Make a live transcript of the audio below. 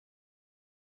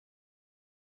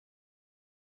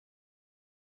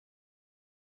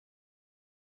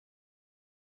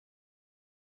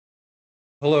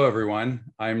Hello, everyone.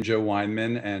 I'm Joe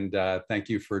Weinman, and thank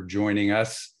you for joining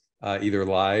us either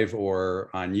live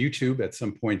or on YouTube at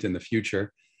some point in the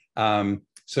future.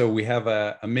 So we have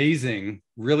an amazing,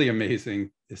 really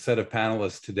amazing set of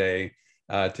panelists today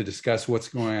to discuss what's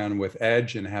going on with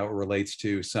Edge and how it relates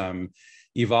to some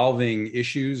evolving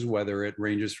issues, whether it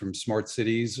ranges from smart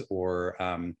cities or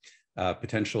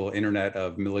potential Internet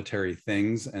of military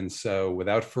things. And so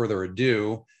without further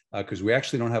ado, because we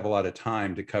actually don't have a lot of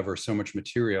time to cover so much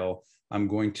material, I'm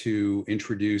going to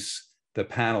introduce the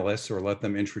panelists or let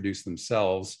them introduce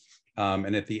themselves.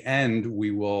 And at the end,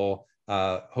 we will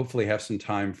hopefully have some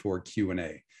time for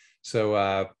Q&A.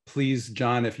 So please,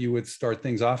 John, if you would start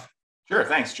things off. Sure,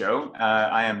 thanks, Joe.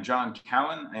 I am John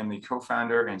Cowan. I am the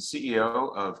co-founder and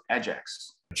CEO of EdgeX.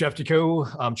 Jeff Deco,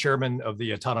 I'm chairman of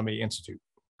the Autonomy Institute.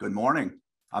 Good morning.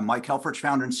 I'm Mike Helfrich,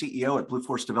 founder and CEO at Blue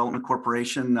Force Development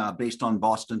Corporation, based on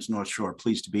Boston's North Shore.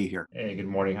 Pleased to be here. Hey, good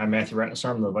morning. I'm Matthew Ratnesar.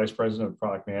 I'm the Vice President of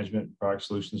Product Management and Product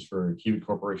Solutions for Cubic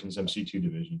Corporation's MC2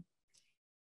 division.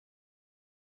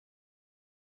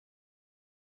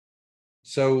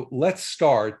 So let's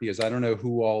start, because I don't know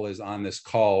who all is on this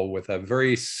call, with a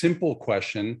very simple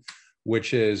question,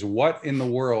 which is, what in the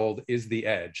world is the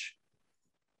edge?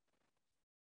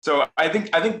 So I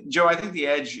think Joe, I think the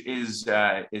edge is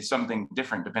something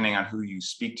different depending on who you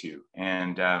speak to.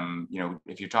 And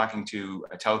if you're talking to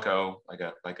a telco,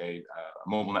 like a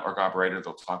mobile network operator,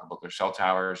 they'll talk about their cell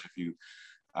towers. If you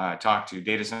talk to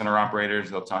data center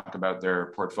operators, they'll talk about their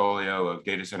portfolio of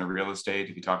data center real estate.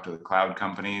 If you talk to the cloud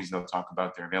companies, they'll talk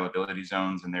about their availability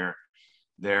zones and their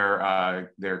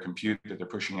compute that they're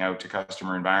pushing out to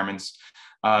customer environments.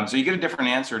 So you get a different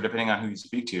answer depending on who you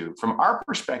speak to. From our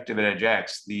perspective at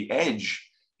EdgeX, the edge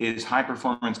is high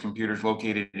performance computers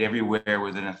located everywhere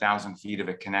within 1,000 feet of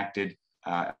a connected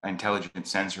intelligent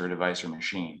sensor, device, or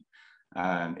machine.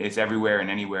 It's everywhere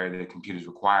and anywhere that a computer is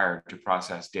required to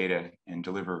process data and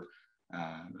deliver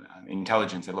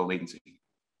intelligence at low latency.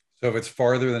 So if it's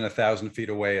farther than 1,000 feet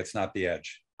away, it's not the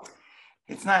edge.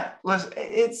 It's not.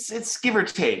 It's give or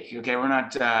take. Okay, we're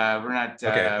not. Okay,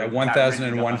 at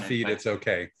 1,001 feet, it's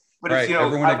okay. But right,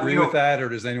 everyone agree with that, or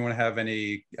does anyone have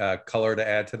any color to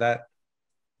add to that?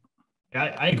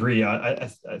 Yeah, I agree. I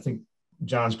think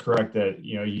John's correct that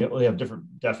you really have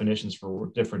different definitions for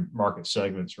different market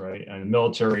segments, right? And the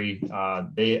military, I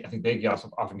think they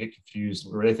often get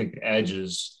confused where they think the edge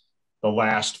is the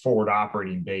last forward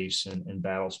operating base in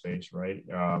battle space, right?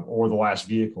 Or the last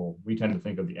vehicle. We tend to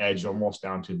think of the edge almost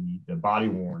down to the body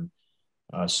worn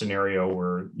scenario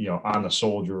where, on the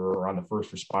soldier or on the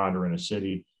first responder in a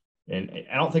city. And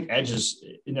I don't think edge is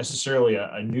necessarily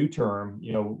a new term.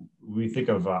 We think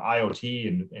of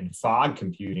IoT and fog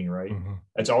computing, right? Mm-hmm.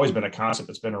 It's always been a concept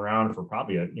that's been around for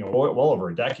probably well over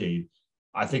a decade.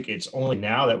 I think it's only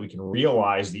now that we can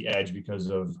realize the edge because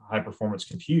of high performance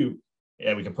compute.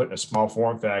 And we can put in a small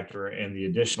form factor and the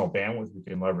additional bandwidth we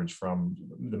can leverage from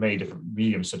the many different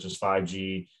mediums such as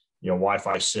 5G,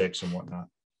 Wi-Fi 6 and whatnot.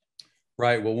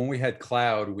 Right. Well, when we had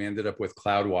cloud, we ended up with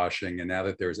cloud washing, and now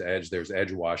that there's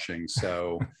edge washing.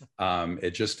 So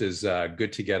it just is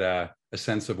good to get a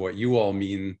sense of what you all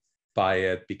mean by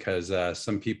it, because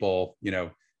some people,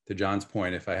 to John's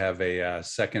point, if I have a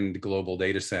second global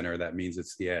data center, that means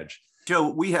it's the edge. Joe,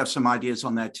 we have some ideas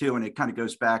on that too, and it kind of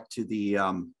goes back to the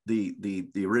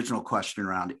original question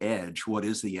around edge. What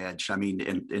is the edge? I mean,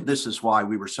 and this is why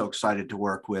we were so excited to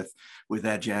work with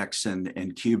EdgeX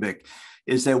and Cubic,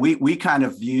 is that we kind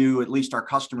of view, at least our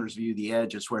customers view, the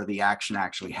edge as where the action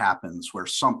actually happens, where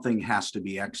something has to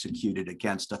be executed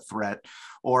against a threat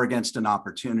or against an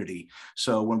opportunity.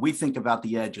 So when we think about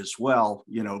the edge as well,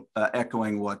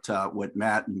 echoing what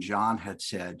Matt and John had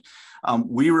said,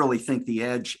 we really think the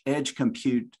edge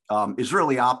compute is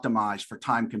really optimized for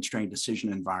time-constrained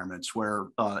decision environments where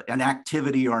an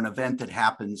activity or an event that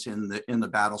happens in the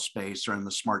battle space or in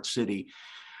the smart city,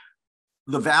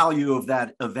 the value of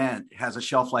that event has a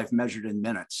shelf life measured in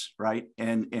minutes, right?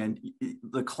 And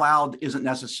the cloud isn't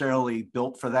necessarily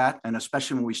built for that. And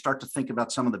especially when we start to think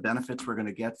about some of the benefits we're going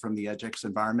to get from the EdgeX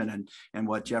environment and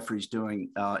what Jeffrey's doing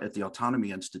at the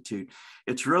Autonomy Institute,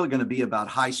 it's really going to be about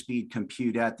high-speed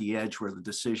compute at the edge where the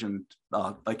decision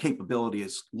capability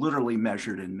is literally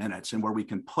measured in minutes and where we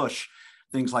can push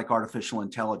things like artificial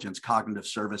intelligence, cognitive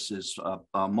services,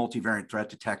 multivariant threat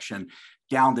detection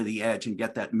down to the edge and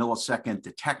get that millisecond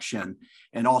detection,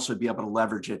 and also be able to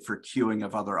leverage it for queuing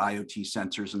of other IoT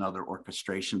sensors and other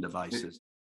orchestration devices.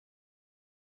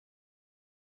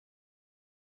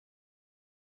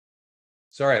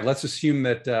 So, all right, let's assume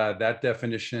that that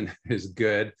definition is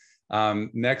good.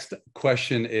 Next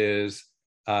question is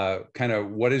kind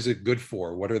of what is it good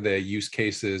for? What are the use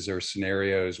cases or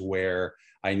scenarios where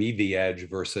I need the edge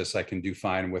versus I can do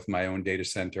fine with my own data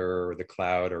center or the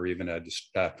cloud or even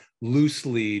a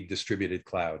loosely distributed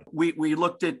cloud? We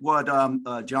looked at what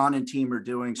John and team are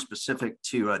doing specific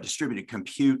to distributed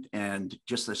compute and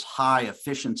just this high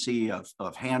efficiency of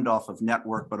handoff of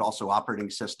network, but also operating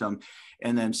system,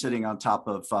 and then sitting on top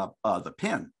of the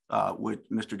PINN, which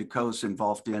Mr. Decaux's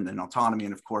involved in, and autonomy,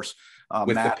 and of course,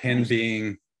 with Matt, the PINN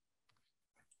being...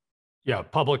 Yeah,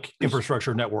 public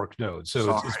infrastructure network nodes.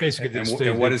 So it's basically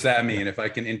and what does that mean? If I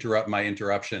can interrupt my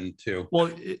interruption too. Well,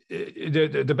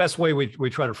 the best way we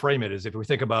try to frame it is if we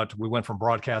think about, we went from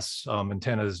broadcast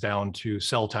antennas down to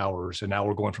cell towers, and now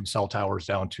we're going from cell towers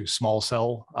down to small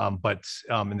cell. But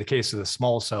in the case of the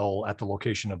small cell at the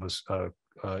location of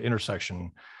a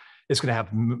intersection, it's going to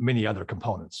have many other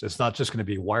components. It's not just going to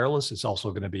be wireless. It's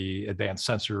also going to be advanced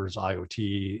sensors,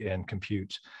 IoT, and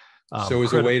compute. So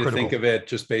is a way to think of it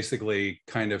just basically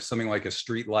kind of something like a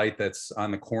street light that's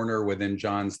on the corner within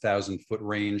John's 1,000-foot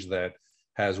range that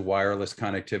has wireless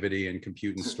connectivity and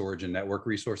compute and storage and network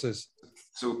resources?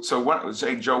 So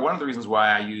Joe, one of the reasons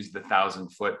why I use the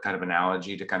 1,000-foot kind of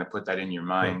analogy to kind of put that in your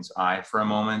mind's eye for a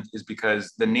moment is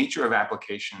because the nature of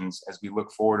applications as we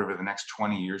look forward over the next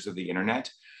 20 years of the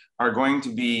internet are going to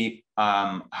be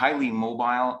highly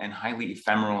mobile and highly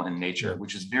ephemeral in nature,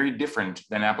 which is very different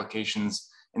than applications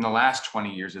in the last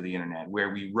 20 years of the internet,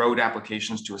 where we wrote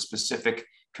applications to a specific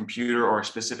computer or a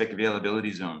specific availability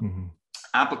zone. Mm-hmm.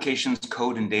 Applications,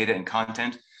 code, and data and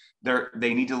content,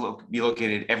 they need to be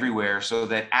located everywhere so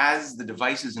that as the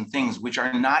devices and things which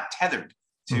are not tethered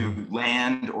to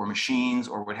land or machines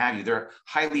or what have you, they're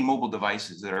highly mobile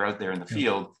devices that are out there in the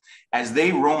field, as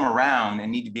they roam around and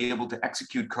need to be able to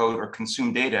execute code or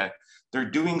consume data, they're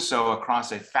doing so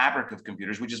across a fabric of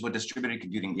computers, which is what distributed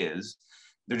computing is.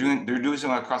 They're doing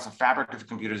so across a fabric of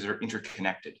computers that are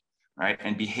interconnected, right,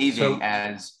 and behaving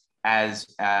as a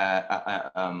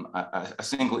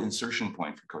single insertion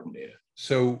point for code and data.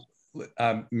 So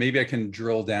maybe I can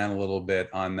drill down a little bit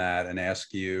on that and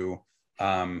ask you.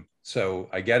 So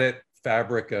I get it,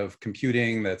 fabric of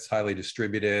computing that's highly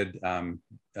distributed,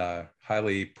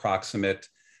 highly proximate.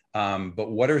 But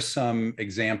what are some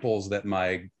examples that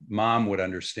my mom would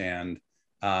understand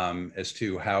as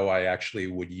to how I actually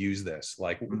would use this,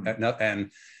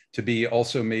 and to be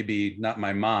also maybe not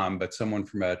my mom, but someone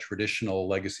from a traditional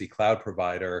legacy cloud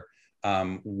provider,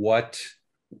 what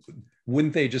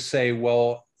wouldn't they just say,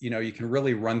 well, you can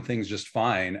really run things just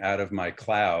fine out of my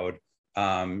cloud.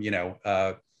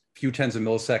 A few tens of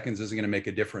milliseconds isn't going to make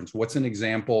a difference. What's an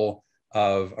example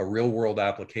of a real world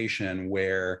application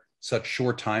where such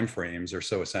short time frames are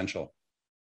so essential?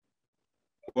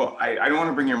 Well, I don't want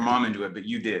to bring your mom into it, but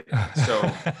you did. So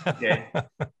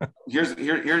here's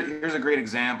a great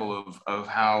example of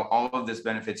how all of this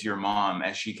benefits your mom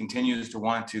as she continues to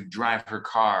want to drive her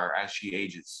car as she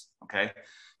ages. Okay,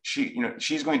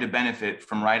 she's going to benefit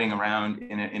from riding around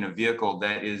in a vehicle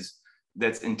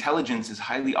that's intelligence is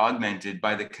highly augmented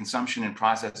by the consumption and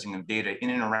processing of data in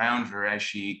and around her as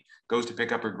she goes to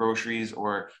pick up her groceries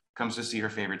or comes to see her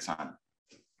favorite son.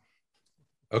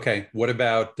 Okay, what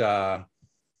about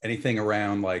anything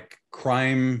around like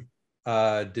crime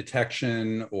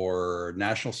detection or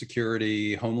national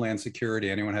security, homeland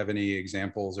security? Anyone have any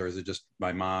examples, or is it just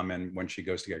my mom and when she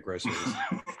goes to get groceries?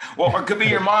 Well, it could be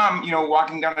your mom,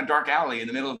 walking down a dark alley in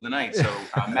the middle of the night. So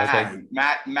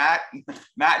Matt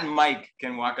and Mike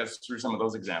can walk us through some of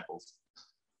those examples.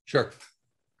 Sure.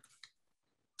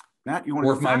 Matt, you want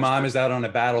or if my mom is out on a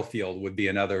battlefield would be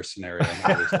another scenario.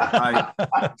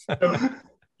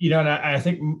 And I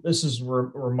think this is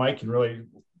where Mike can really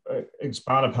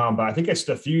expound upon, but I think it's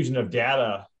the fusion of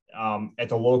data at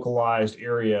the localized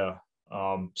area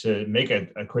to make a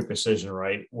quick decision,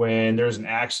 right? When there's an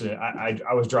accident,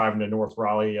 I was driving to North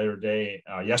Raleigh the other day,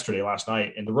 last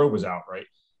night, and the road was out, right?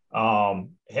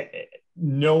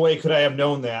 No way could I have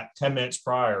known that 10 minutes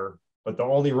prior, but the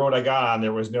only road I got on,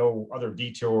 there was no other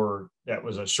detour that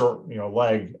was a short,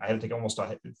 leg. I had to take almost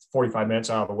 45 minutes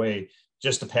out of the way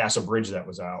just to pass a bridge that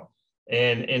was out.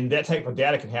 And that type of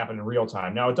data can happen in real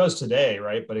time. Now it does today,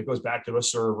 right? But it goes back to a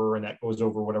server and that goes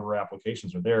over whatever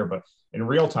applications are there. But in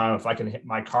real time, if I can hit,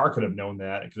 my car could have known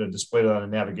that. It could have displayed it on the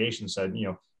navigation, said,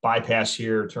 bypass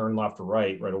here, turn left or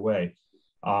right away.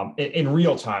 In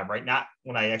real time, right? Not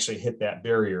when I actually hit that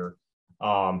barrier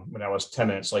when I was 10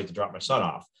 minutes late to drop my son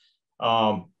off.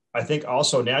 I think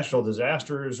also natural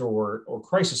disasters or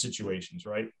crisis situations,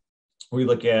 right? We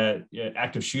look at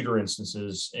active shooter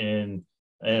instances in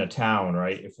a town,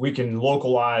 right? If we can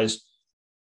localize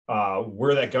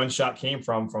where that gunshot came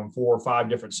from 4 or 5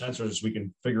 different sensors, we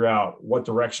can figure out what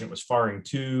direction it was firing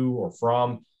to or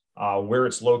from, where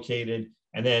it's located,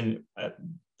 and then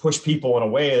push people in a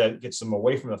way that gets them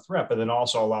away from the threat, but then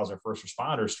also allows our first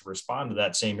responders to respond to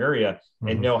that same area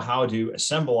and know how to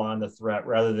assemble on the threat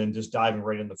rather than just diving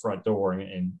right in the front door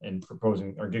and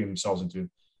proposing or getting themselves into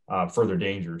further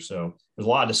danger. So there's a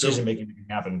lot of decision making that can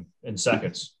happen in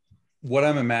seconds. What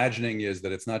I'm imagining is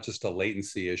that it's not just a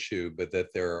latency issue, but that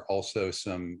there are also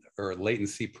or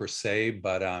latency per se,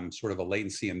 but sort of a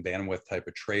latency and bandwidth type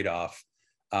of trade-off,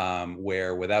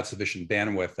 where without sufficient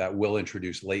bandwidth, that will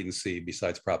introduce latency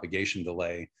besides propagation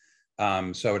delay.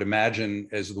 So I would imagine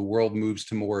as the world moves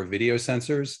to more video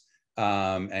sensors,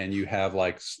 and you have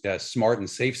like smart and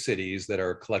safe cities that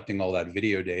are collecting all that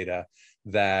video data,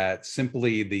 that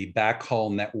simply the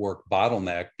backhaul network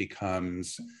bottleneck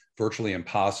becomes virtually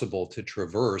impossible to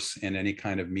traverse in any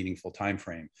kind of meaningful time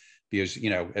frame. Because,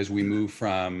 as we move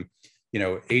from,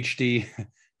 HD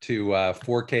to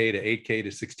 4K to 8K to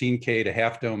 16K to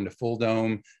half dome to full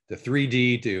dome to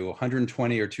 3D to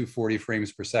 120 or 240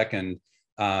 frames per second,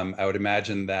 I would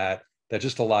imagine that that's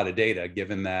just a lot of data,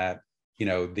 given that,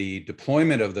 the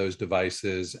deployment of those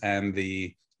devices and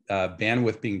the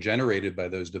bandwidth being generated by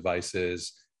those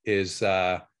devices is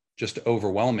just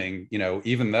overwhelming,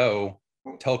 even though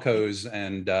telcos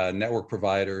and network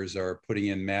providers are putting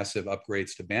in massive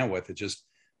upgrades to bandwidth. It just,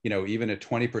 even at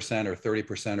 20% or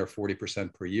 30% or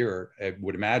 40% per year, I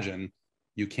would imagine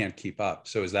you can't keep up.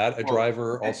 So is that a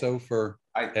driver also for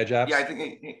edge apps? Yeah, I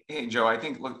think, hey, Joe, I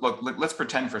think, look, let's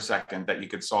pretend for a second that you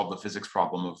could solve the physics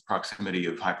problem of proximity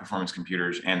of high performance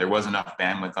computers, and there was enough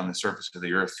bandwidth on the surface of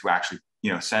the Earth to actually,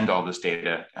 send all this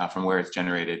data from where it's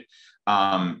generated.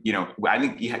 I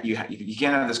think you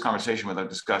can't have this conversation without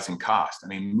discussing cost. I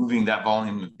mean, moving that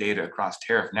volume of data across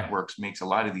tariff networks makes a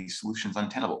lot of these solutions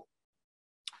untenable.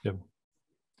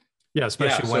 Yeah,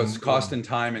 especially when it's cost in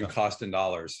time and cost in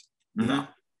dollars. Mm-hmm.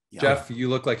 Yeah. Jeff, you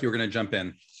look like you were going to jump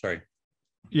in. Sorry.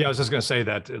 Yeah, I was just going to say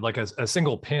that like a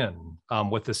single pin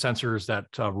with the sensors that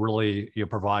really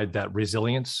provide that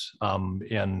resilience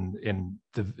in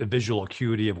the visual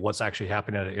acuity of what's actually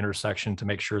happening at an intersection to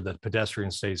make sure that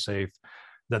pedestrians stay safe,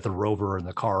 that the rover and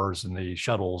the cars and the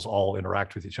shuttles all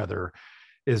interact with each other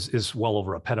is well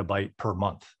over a petabyte per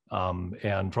month.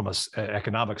 And from an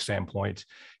economic standpoint,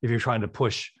 if you're trying to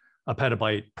push a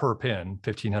petabyte per pin,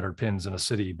 1,500 pins in a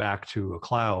city back to a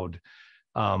cloud,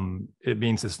 it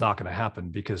means it's not going to happen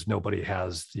because nobody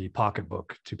has the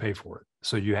pocketbook to pay for it.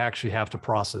 So you actually have to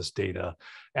process data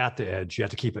at the edge. You have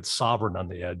to keep it sovereign on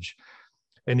the edge.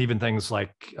 And even things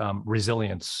like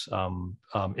resilience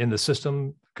in the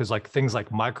system, because like things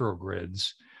like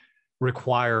microgrids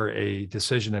require a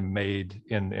decision made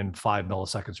in 5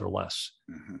 milliseconds or less.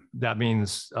 Mm-hmm. That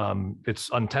means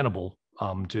it's untenable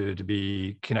to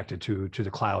be connected to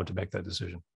the cloud to make that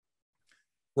decision.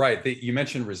 Right. You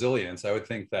mentioned resilience. I would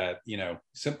think that,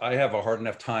 I have a hard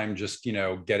enough time just,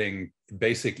 getting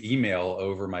basic email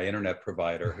over my internet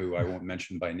provider, who I won't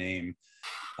mention by name,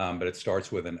 but it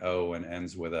starts with an O and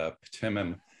ends with a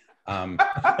ptimum.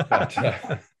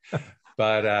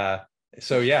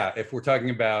 So yeah, if we're talking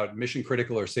about mission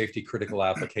critical or safety critical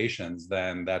applications,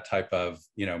 then that type of,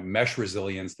 mesh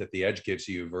resilience that the edge gives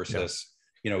you versus,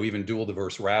 even dual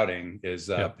diverse routing is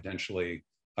potentially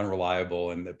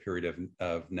unreliable in the period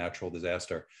of natural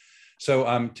disaster.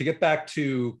 So to get back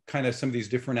to kind of some of these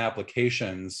different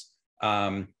applications,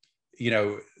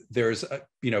 there's,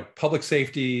 public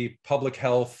safety, public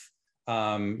health,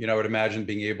 I would imagine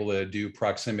being able to do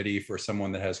proximity for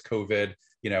someone that has COVID,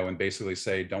 and basically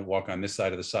say, don't walk on this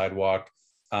side of the sidewalk.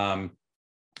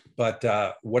 But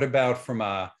what about from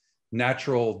a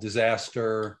natural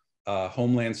disaster,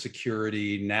 homeland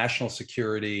security, national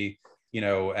security,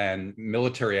 and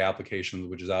military applications,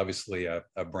 which is obviously a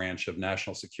branch of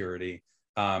national security.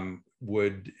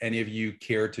 Would any of you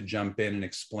care to jump in and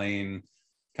explain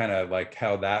kind of like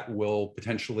how that will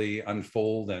potentially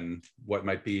unfold and what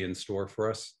might be in store for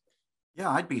us? Yeah,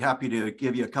 I'd be happy to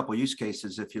give you a couple use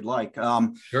cases if you'd like.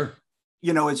 Sure.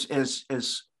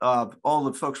 As all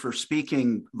the folks were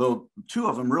speaking, though, two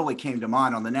of them really came to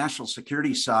mind. On the national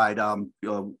security side,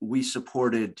 we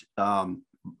supported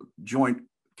joint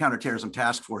counterterrorism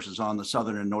task forces on the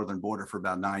southern and northern border for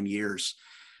about 9 years.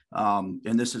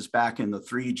 And this is back in the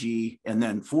 3G and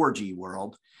then 4G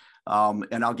world.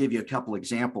 And I'll give you a couple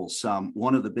examples.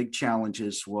 One of the big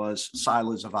challenges was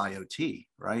silos of IoT,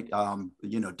 right?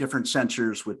 Different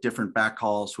sensors with different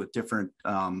backhauls, with different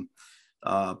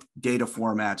data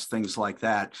formats, things like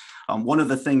that. One of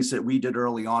the things that we did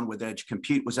early on with Edge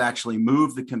Compute was actually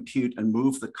move the compute and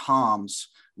move the comms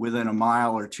within 1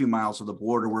 mile or 2 miles of the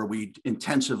border, where we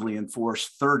intensively enforce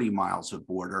 30 miles of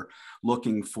border,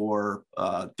 looking for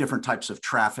different types of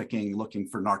trafficking, looking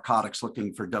for narcotics,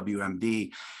 looking for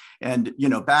WMD. And,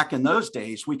 back in those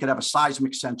days, we could have a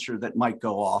seismic sensor that might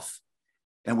go off,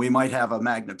 and we might have a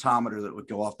magnetometer that would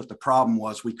go off. But the problem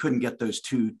was we couldn't get those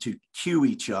two to cue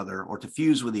each other or to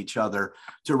fuse with each other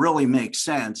to really make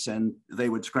sense. And they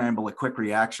would scramble a quick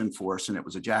reaction force, and it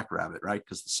was a jackrabbit, right?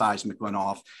 Because the seismic went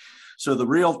off. So the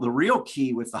real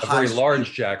key with the very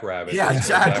large jackrabbit. Yeah,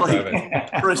 exactly.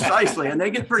 Precisely. And they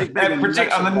get pretty big.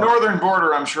 On the northern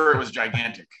border, I'm sure it was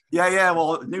gigantic. Yeah.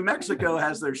 Well, New Mexico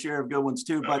has their share of good ones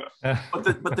too. But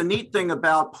the neat thing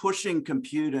about pushing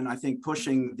compute, and I think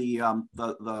pushing the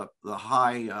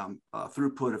high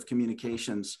throughput of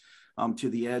communications to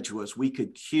the edge, was we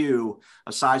could cue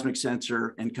a seismic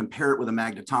sensor and compare it with a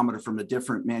magnetometer from a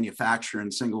different manufacturer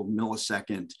in single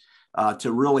millisecond.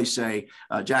 To really say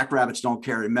jackrabbits don't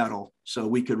carry metal. So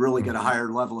we could really get a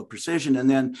higher level of precision. And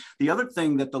then the other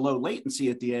thing that the low latency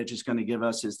at the edge is going to give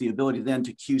us is the ability then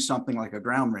to cue something like a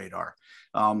ground radar.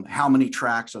 How many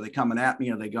tracks are they coming at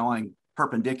me? Are they going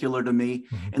perpendicular to me?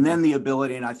 And then the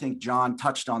ability, and I think John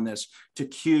touched on this, to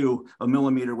cue a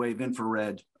millimeter wave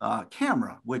infrared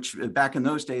camera, which back in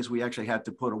those days, we actually had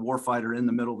to put a warfighter in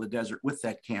the middle of the desert with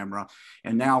that camera.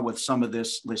 And now with some of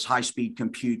this high-speed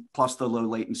compute, plus the low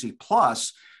latency,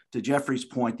 plus, to Jeffrey's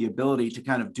point, the ability to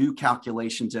kind of do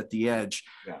calculations at the edge,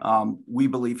 we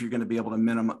believe you're going to be able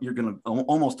to you're going to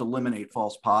almost eliminate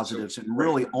false positives and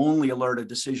really only alert a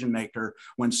decision maker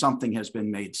when something has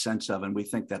been made sense of. And we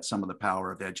think that's some of the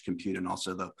power of edge compute and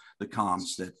also the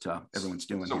comms that everyone's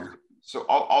doing here. So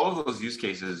all of those use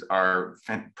cases are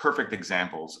perfect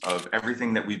examples of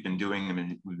everything that we've been doing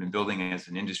and we've been building as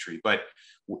an industry. But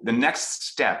the next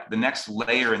step, the next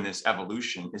layer in this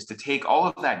evolution is to take all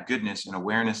of that goodness and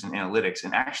awareness and analytics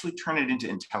and actually turn it into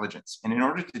intelligence. And in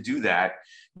order to do that,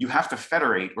 you have to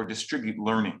federate or distribute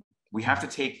learning. We have to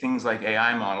take things like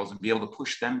AI models and be able to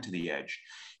push them to the edge.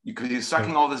 Because you're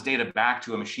sucking all this data back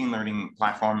to a machine learning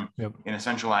platform in a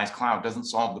centralized cloud doesn't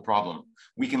solve the problem.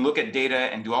 We can look at data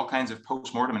and do all kinds of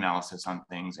post-mortem analysis on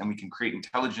things, and we can create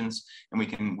intelligence, and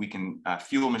we can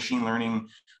fuel machine learning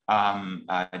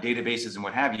databases and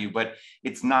what have you, but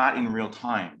it's not in real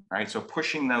time, right? So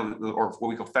pushing those, or what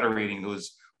we call federating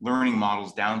those learning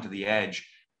models down to the edge,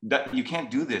 that you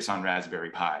can't do this on Raspberry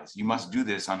Pis. You must do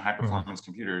this on high-performance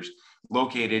computers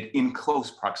located in close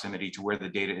proximity to where the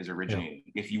data is originating,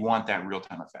 if you want that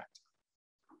real-time effect.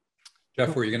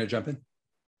 Jeff, were you going to jump in?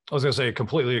 I was going to say,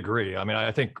 completely agree. I mean,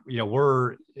 I think,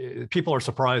 people are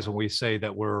surprised when we say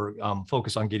that we're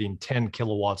focused on getting 10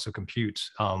 kilowatts of compute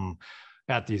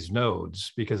at these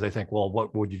nodes, because they think, well,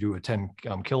 what would you do with 10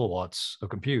 kilowatts of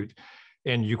compute?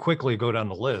 And you quickly go down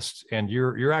the list and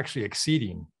you're actually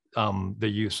exceeding the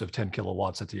use of 10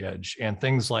 kilowatts at the edge. And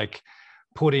things like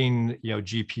putting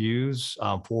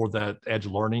GPUs for that edge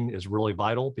learning is really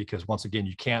vital, because once again,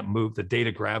 you can't move. The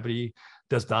data gravity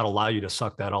does not allow you to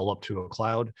suck that all up to a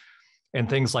cloud. And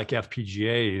things like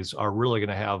FPGAs are really going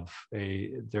to have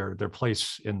their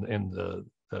place in the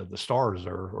stars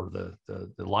or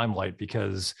the limelight,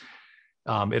 because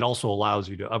it also allows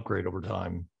you to upgrade over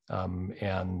time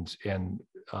and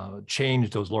change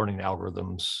those learning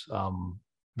algorithms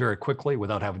very quickly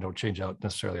without having to change out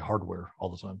necessarily hardware all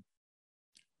the time.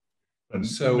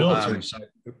 So military side.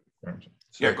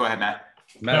 Yeah, go ahead, Matt.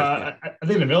 I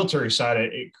think the military side,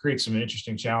 it creates some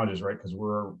interesting challenges, right? Because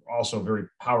we're also very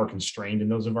power constrained in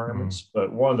those environments.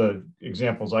 But one of the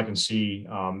examples I can see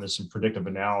is some predictive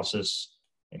analysis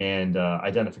and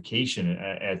identification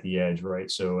at the edge, right?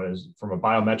 So as from a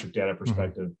biometric data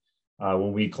perspective,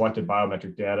 when we collected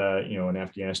biometric data, in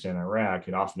Afghanistan, Iraq,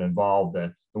 it often involved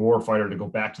the warfighter to go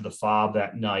back to the fob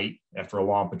that night after a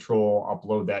long patrol,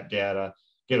 upload that data,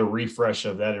 get a refresh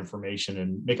of that information,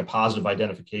 and make a positive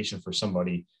identification for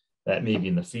somebody that may be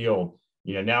in the field.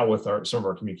 Now with some of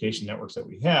our communication networks that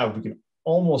we have, we can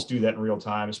almost do that in real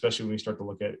time, especially when we start to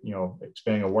look at,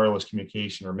 expanding a wireless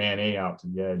communication or man-A out to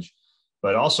the edge.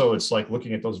 But also it's like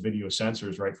looking at those video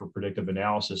sensors, right, for predictive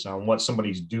analysis on what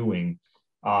somebody's doing.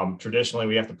 Traditionally,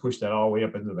 we have to push that all the way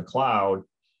up into the cloud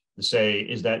to say,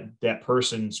 is that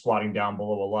person squatting down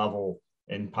below a level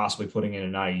and possibly putting in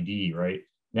an IED, right?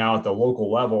 Now at the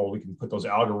local level, we can put those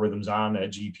algorithms on a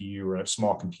GPU or a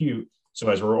small compute. So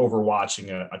as we're overwatching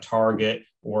a target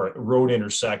or a road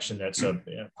intersection that's a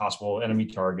possible enemy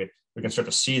target, we can start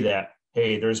to see that,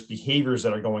 hey, there's behaviors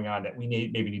that are going on that we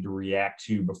maybe need to react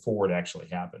to before it actually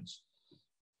happens.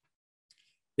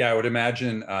 Yeah, I would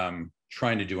imagine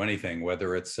trying to do anything,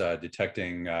 whether it's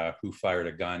detecting who fired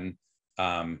a gun,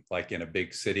 like in a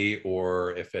big city,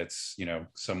 or if it's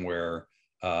somewhere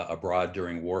abroad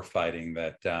during war fighting,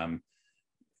 that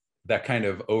kind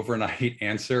of overnight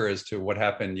answer as to what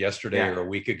happened yesterday or a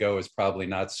week ago is probably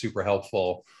not super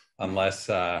helpful unless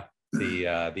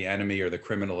the enemy or the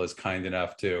criminal is kind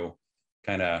enough to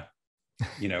kind of,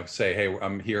 you know, say, hey,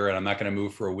 I'm here and I'm not going to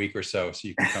move for a week or so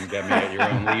you can come get me at your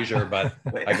own leisure, but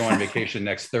I go on vacation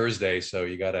next Thursday, so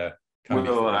you got to come.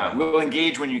 We'll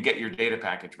engage when you get your data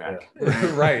package back.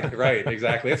 Right,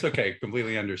 exactly. It's okay.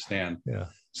 Completely understand. Yeah.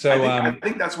 So I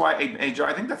think that's why, Joe,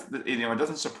 I think that's, you know, it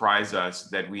doesn't surprise us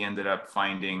that we ended up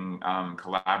finding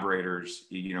collaborators,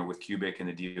 you know, with Cubic in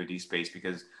the DoD space,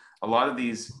 because a lot of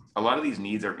these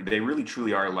needs they really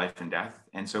truly are life and death,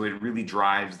 and so it really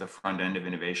drives the front end of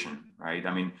innovation, right?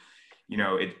 I mean, you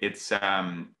know, it's you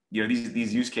know,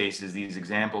 these use cases, these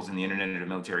examples in the Internet of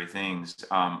Military Things,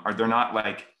 they're not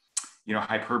like, you know,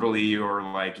 hyperbole or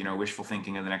like, you know, wishful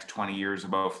thinking of the next 20 years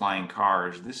about flying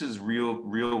cars. This is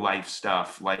real life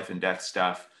stuff, life and death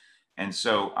stuff. And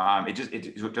so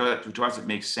to us, it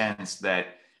makes sense that,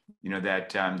 you know, that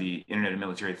the Internet of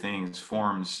Military Things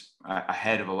forms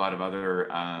ahead of a lot of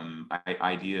other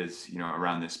ideas, you know,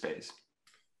 around this space.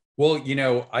 Well, you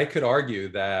know, I could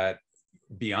argue that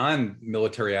beyond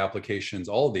military applications,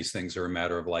 all of these things are a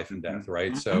matter of life and death,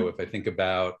 right? So if I think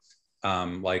about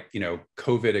like, you know,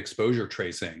 COVID exposure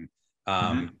tracing,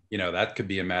 you know, that could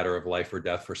be a matter of life or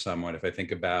death for someone. If I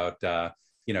think about,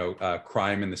 you know,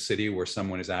 crime in the city where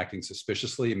someone is acting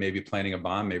suspiciously, maybe planning a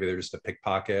bomb, maybe they're just a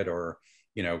pickpocket or,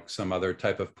 you know, some other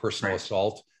type of personal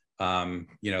assault,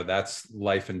 you know, that's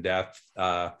life and death.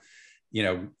 You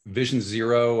know, vision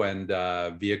zero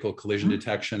and vehicle collision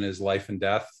detection is life and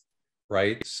death,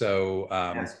 right? So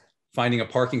finding a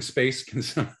parking space can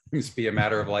sometimes be a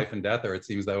matter of life and death, or it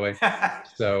seems that way.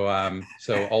 So,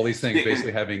 so all these things,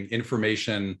 basically having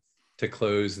information to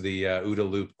close the OODA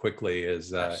loop quickly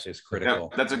is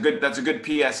critical. Yeah, that's a good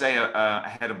PSA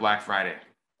ahead of Black Friday.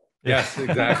 Yes,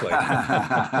 exactly.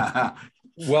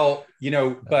 Well, you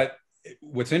know, but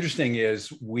what's interesting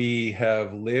is we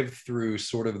have lived through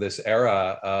sort of this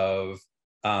era of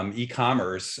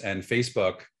e-commerce and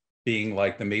Facebook being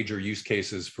like the major use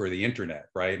cases for the internet,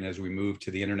 right? And as we move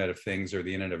to the Internet of Things or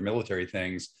the Internet of Military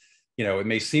Things, you know, it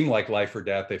may seem like life or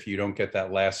death if you don't get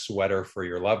that last sweater for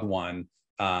your loved one.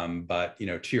 But, you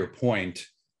know, to your point,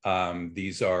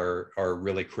 these are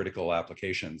really critical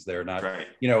applications. They're not,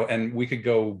 you know, and we could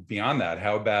go beyond that.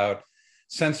 How about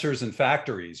sensors in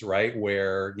factories, right?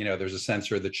 Where, you know, there's a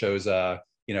sensor that shows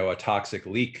you know, a toxic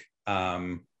leak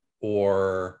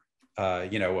or,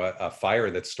 you know, a fire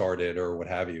that started or what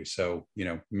have you. So, you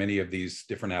know, many of these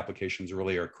different applications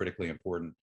really are critically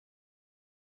important.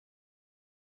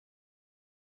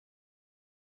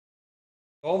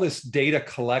 All this data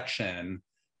collection,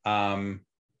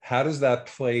 how does that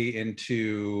play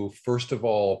into, first of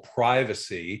all,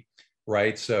 privacy,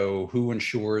 right? So who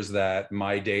ensures that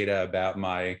my data about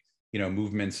my, you know,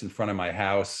 movements in front of my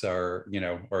house are, you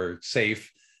know, are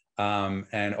safe,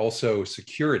 and also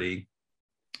security,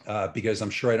 because I'm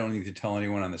sure I don't need to tell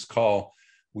anyone on this call,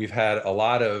 we've had a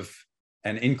lot of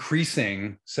an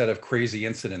increasing set of crazy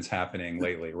incidents happening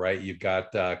lately, right? You've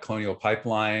got Colonial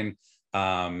Pipeline,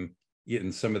 and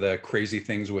some of the crazy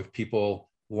things with people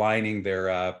lining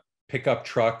their pickup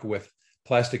truck with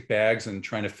plastic bags and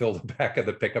trying to fill the back of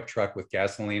the pickup truck with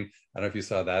gasoline. I don't know if you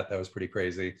saw that. That was pretty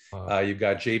crazy. Wow. You've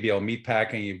got JBL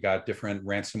Meatpacking. You've got different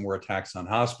ransomware attacks on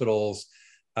hospitals.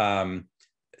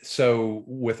 So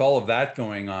with all of that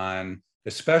going on,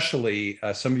 especially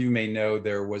some of you may know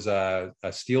there was a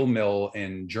steel mill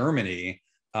in Germany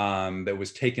that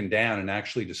was taken down and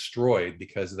actually destroyed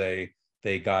because they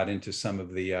got into some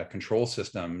of the control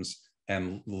systems,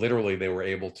 and literally they were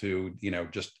able to, you know,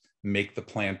 just make the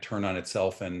plant turn on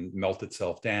itself and melt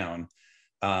itself down.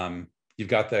 You've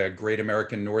got the Great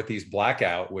American Northeast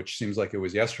blackout, which seems like it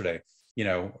was yesterday, you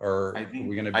know, or I think,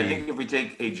 we're going to be... I think if we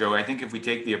take, hey, Joe, I think if we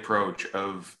take the approach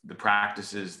of the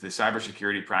practices, the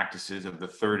cybersecurity practices of the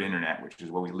third internet, which is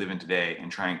what we live in today,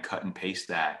 and try and cut and paste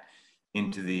that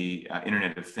into the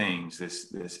Internet of Things,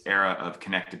 this era of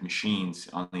connected machines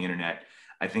on the internet,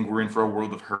 I think we're in for a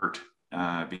world of hurt.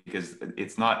 Because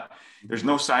it's not, there's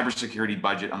no cybersecurity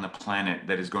budget on the planet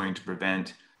that is going to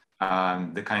prevent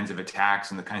the kinds of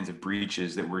attacks and the kinds of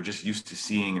breaches that we're just used to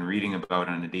seeing and reading about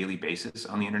on a daily basis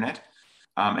on the internet.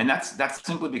 And that's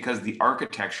simply because the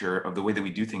architecture of the way that we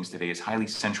do things today is highly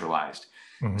centralized.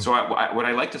 Mm-hmm. So what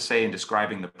I like to say in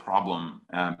describing the problem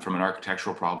from an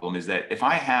architectural problem is that if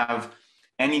I have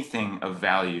anything of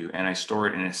value and I store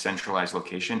it in a centralized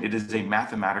location, it is a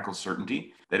mathematical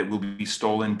certainty that it will be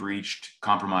stolen, breached,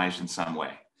 compromised in some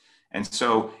way. And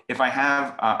so if I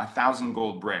have 1,000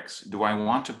 gold bricks, do I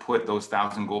want to put those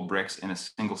 1,000 gold bricks in a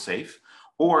single safe?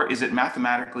 Or is it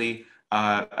mathematically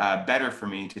better for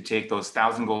me to take those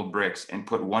 1,000 gold bricks and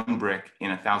put one brick in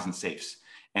 1,000 safes?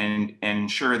 and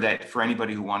ensure that for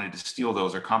anybody who wanted to steal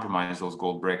those or compromise those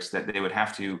gold bricks, that they would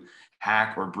have to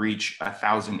hack or breach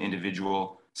 1,000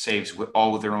 individual safes with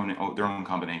their own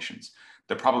combinations.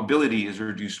 The probability is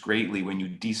reduced greatly when you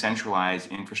decentralize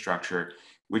infrastructure,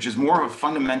 which is more of a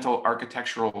fundamental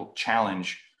architectural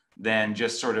challenge than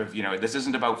just sort of, this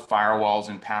isn't about firewalls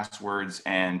and passwords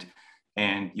and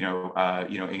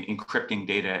encrypting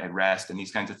data at rest and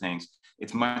these kinds of things.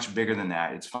 It's much bigger than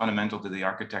that. It's fundamental to the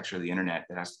architecture of the internet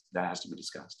that has to be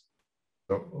discussed.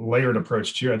 So layered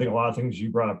approach too. I think a lot of things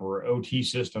you brought up were OT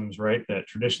systems, right? That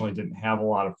traditionally didn't have a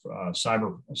lot of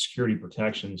cyber security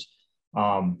protections.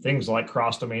 Things like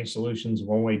cross-domain solutions,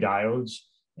 one-way diodes,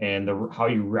 and how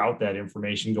you route that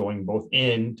information going both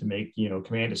in to make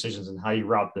command decisions, and how you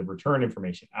route the return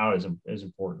information out is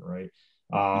important, right?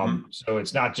 So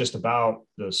it's not just about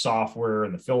the software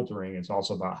and the filtering; it's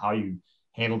also about how you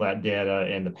handle that data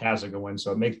and the paths that go in.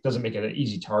 So it doesn't make it an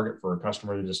easy target for a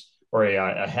customer to just, or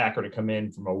a hacker to come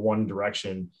in from a one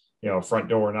direction, front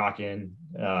door, knock in,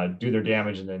 do their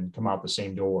damage, and then come out the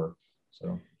same door.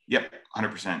 So yep,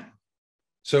 100%.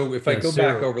 So if I go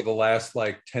back over the last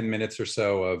 10 minutes or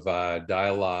so of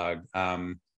dialogue,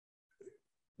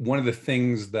 one of the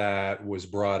things that was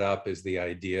brought up is the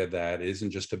idea that it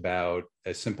isn't just about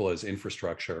as simple as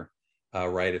infrastructure,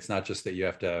 right? It's not just that you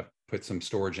have to put some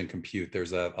storage and compute.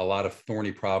 There's a lot of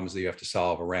thorny problems that you have to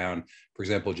solve around. For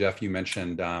example, Jeff, you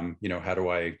mentioned, how do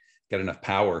I get enough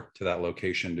power to that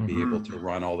location to be able to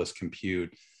run all this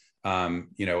compute?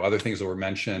 Other things that were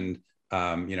mentioned,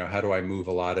 how do I move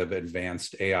a lot of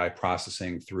advanced AI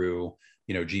processing through,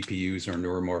 GPUs or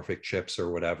neuromorphic chips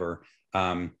or whatever.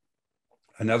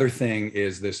 Another thing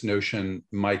is this notion,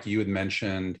 Mike, you had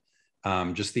mentioned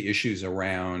just the issues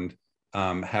around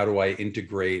how do I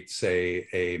integrate, say,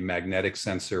 a magnetic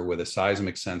sensor with a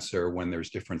seismic sensor when there's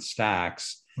different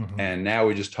stacks. And now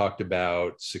we just talked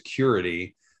about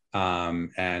security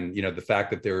and the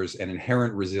fact that there's an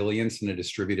inherent resilience in a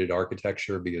distributed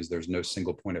architecture because there's no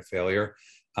single point of failure.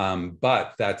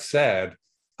 But that said,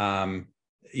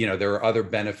 there are other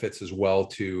benefits as well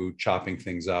to chopping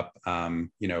things up,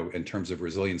 in terms of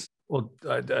resilience. Well,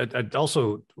 I'd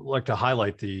also like to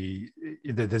highlight the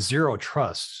zero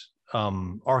trust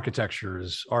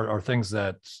architectures are things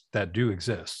that do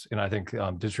exist, and I think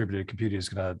distributed computing is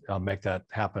going to make that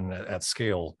happen at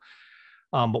scale.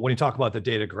 But when you talk about the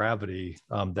data gravity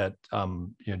that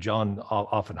John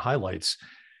often highlights,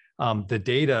 the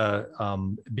data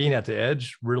being at the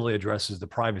edge really addresses the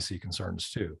privacy concerns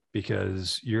too,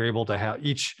 because you're able to have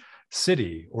each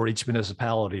city or each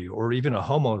municipality or even a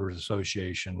homeowners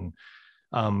association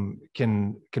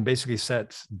can basically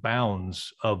set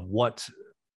bounds of what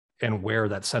and where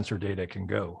that sensor data can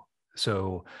go.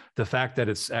 So the fact that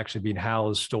it's actually being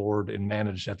housed, stored, and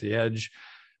managed at the edge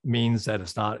means that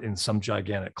it's not in some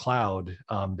gigantic cloud,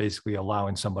 basically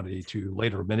allowing somebody to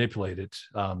later manipulate it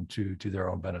to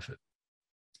their own benefit.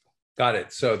 Got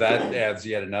it. So that adds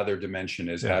yet another dimension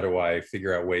is how do I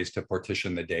figure out ways to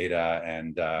partition the data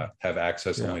and have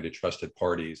access only to trusted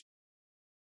parties.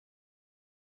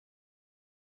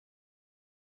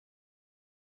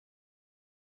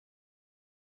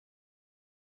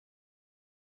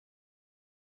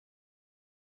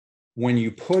 When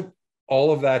you put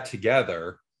all of that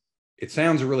together, it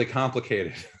sounds really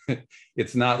complicated.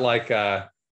 It's not like,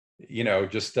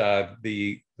 just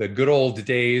the good old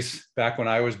days back when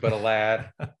I was but a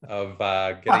lad of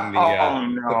getting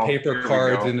the paper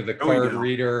cards into the card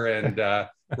reader and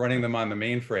running them on the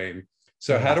mainframe.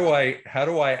 So how do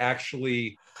I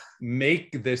actually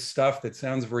make this stuff that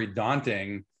sounds very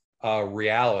daunting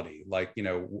reality? Like,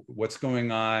 what's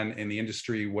going on in the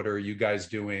industry? What are you guys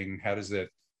doing? How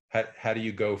do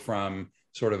you go from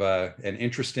sort of an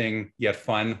interesting yet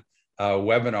fun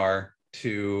webinar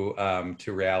to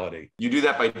reality? You do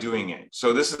that by doing it.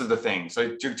 So this is the thing.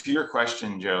 So to your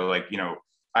question, Joe,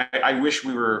 I wish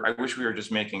we were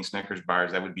just making Snickers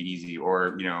bars. That would be easy.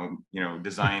 Or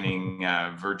designing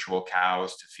virtual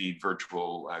cows to feed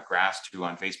virtual grass to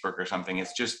on Facebook or something.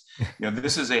 It's just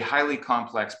this is a highly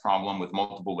complex problem with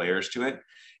multiple layers to it.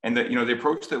 And the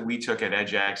approach that we took at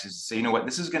EdgeX is to say,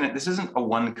 this isn't a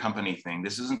one company thing.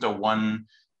 This isn't a one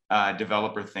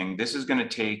developer thing. This is going to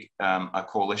take a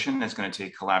coalition. It's going to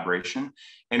take collaboration,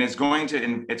 and it's going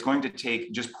to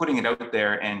take just putting it out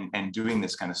there and doing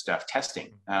this kind of stuff,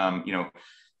 testing.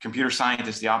 Computer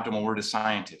scientists, the optimal word is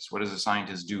scientist. What does a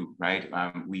scientist do, right?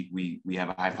 We have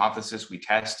a hypothesis, we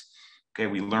test, okay,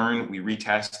 we learn, we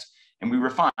retest, and we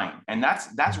refine. And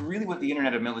that's really what the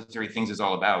Internet of Military Things is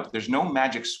all about. There's no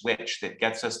magic switch that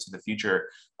gets us to the future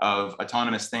of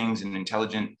autonomous things and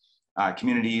intelligent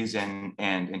communities and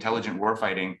intelligent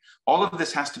warfighting. All of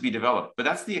this has to be developed, but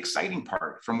that's the exciting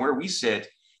part from where we sit,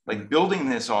 like building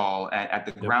this all at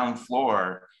the ground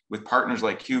floor with partners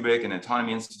like Cubic and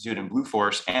Autonomy Institute and Blue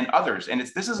Force and others. And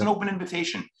this is an open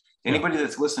invitation to anybody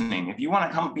that's listening. If you want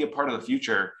to come be a part of the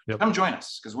future, come join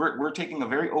us, because we're taking a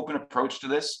very open approach to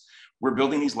this. We're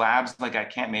building these labs like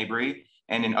at Camp Mabry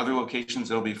and in other locations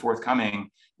that'll be forthcoming,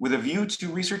 with a view to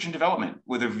research and development,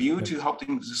 with a view to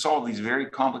helping to solve these very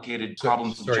complicated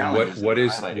problems and challenges. What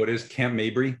is Camp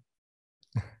Mabry?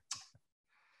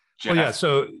 Well,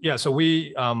 so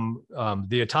we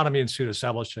the Autonomy Institute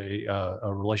established a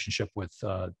relationship with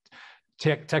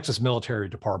Texas Military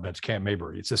Department, Camp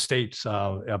Mabry. It's a state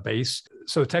base.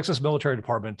 So Texas Military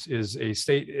Department is a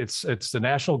state. It's the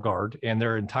National Guard, and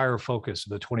their entire focus,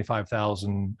 the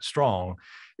 25,000 strong,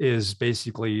 is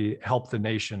basically help the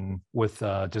nation with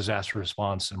disaster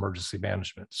response and emergency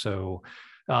management. So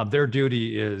their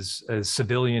duty is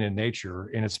civilian in nature,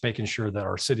 and it's making sure that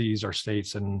our cities, our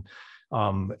states, and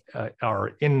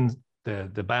are in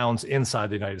the bounds inside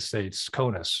the United States,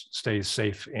 CONUS, stays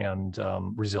safe and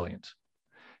resilient.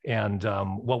 And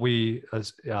we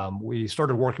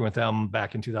started working with them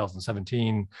back in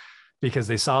 2017 because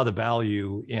they saw the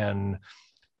value in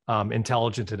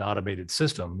intelligent and automated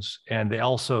systems. And they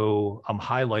also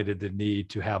highlighted the need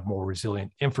to have more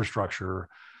resilient infrastructure.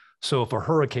 So if a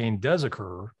hurricane does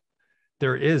occur,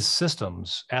 there is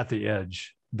systems at the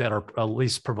edge that are at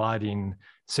least providing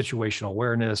situational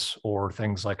awareness or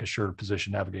things like assured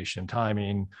position, navigation, and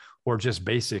timing, or just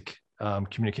basic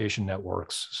communication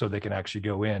networks, so they can actually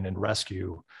go in and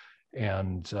rescue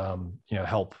and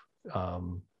help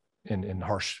in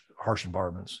harsh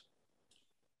environments.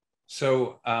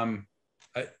 So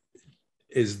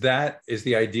is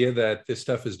the idea that this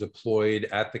stuff is deployed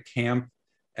at the camp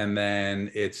and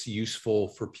then it's useful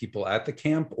for people at the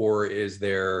camp, or is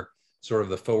there sort of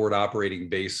the forward operating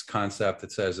base concept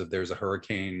that says if there's a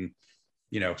hurricane,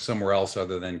 somewhere else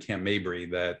other than Camp Mabry,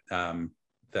 that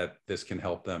this can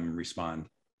help them respond?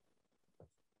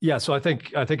 Yeah, so I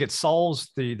think it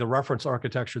solves the reference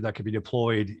architecture that could be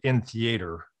deployed in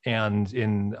theater and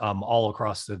in all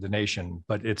across the nation.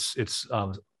 But its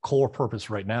core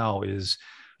purpose right now is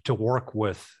to work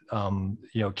with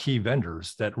key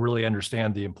vendors that really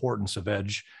understand the importance of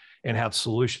edge and have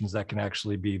solutions that can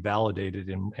actually be validated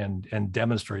and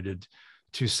demonstrated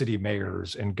to city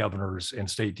mayors and governors and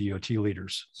state DOT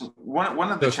leaders. So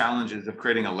one of the challenges of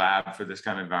creating a lab for this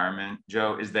kind of environment,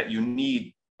 Joe, is that you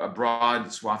need a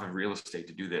broad swath of real estate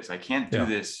to do this. I can't do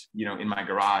this, in my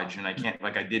garage, and I can't,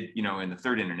 like I did, in the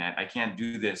third internet. I can't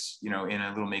do this, in a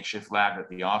little makeshift lab at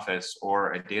the office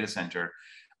or a data center.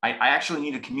 I actually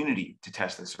need a community to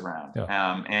test this around.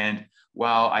 And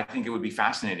while I think it would be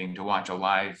fascinating to watch a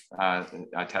live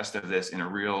test of this in a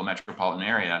real metropolitan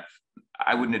area,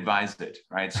 I wouldn't advise it,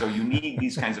 right? So you need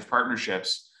these kinds of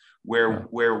partnerships where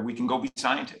we can go be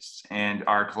scientists, and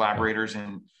our collaborators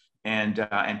and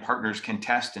partners can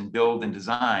test and build and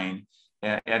design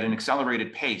at an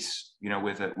accelerated pace,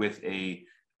 with a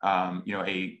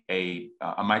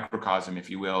microcosm,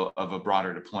 if you will, of a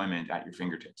broader deployment at your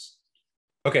fingertips.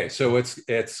 Okay, so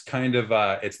it's kind of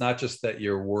it's not just that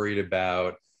you're worried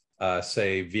about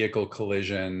say vehicle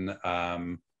collision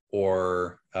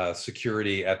or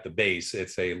security at the base.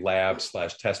 It's a lab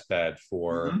 / test bed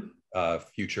for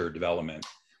future development.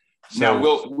 So, now,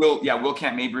 will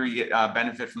Camp Mabry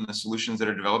benefit from the solutions that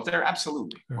are developed there?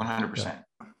 Absolutely, 100%.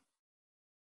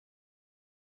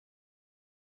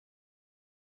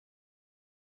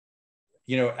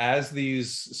 As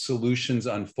these solutions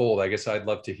unfold, I guess I'd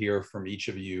love to hear from each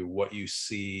of you what you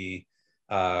see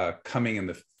coming in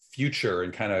the future,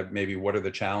 and kind of maybe what are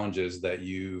the challenges that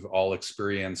you've all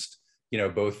experienced,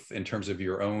 both in terms of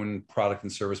your own product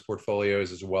and service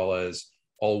portfolios, as well as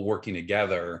all working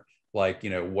together. Like,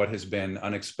 what has been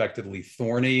unexpectedly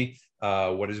thorny,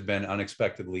 what has been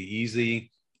unexpectedly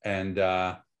easy, and,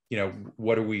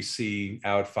 what do we see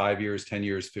out 5 years, 10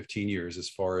 years, 15 years, as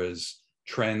far as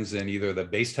trends in either the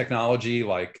base technology,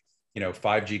 like,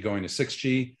 5G going to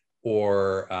 6G,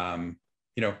 or, how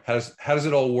does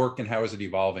it all work and how is it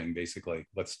evolving, basically?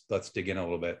 Let's dig in a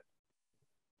little bit.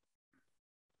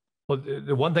 Well,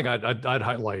 the one thing I'd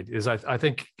highlight is I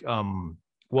think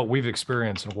what we've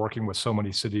experienced in working with so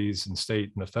many cities and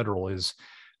state and the federal is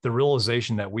the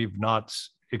realization that we've not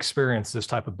experienced this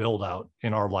type of build out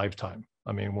in our lifetime.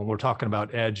 I mean, when we're talking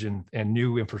about edge and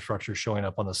new infrastructure showing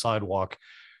up on the sidewalk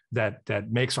that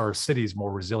makes our cities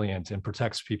more resilient and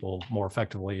protects people more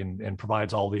effectively and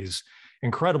provides all these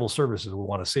incredible services we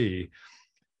want to see,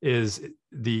 is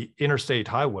the interstate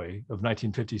highway of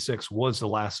 1956 was the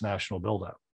last national build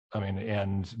out. I mean,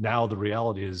 and now the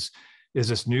reality is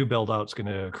this new build out's going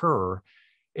to occur.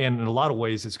 And in a lot of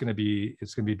ways, it's going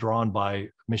to be drawn by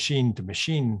machine to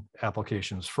machine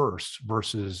applications first,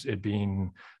 versus it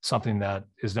being something that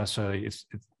is necessarily,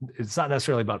 it's not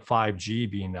necessarily about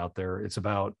 5G being out there. It's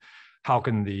about how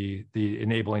can the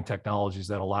enabling technologies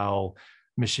that allow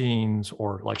machines,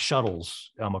 or like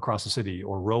shuttles across the city,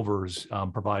 or rovers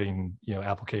providing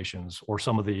applications, or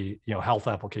some of the health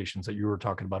applications that you were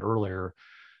talking about earlier,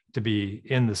 to be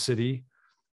in the city.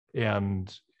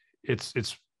 And it's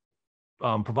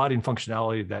providing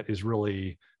functionality that is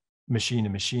really machine to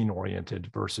machine oriented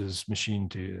versus machine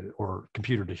to, or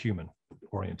computer to human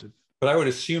oriented. But I would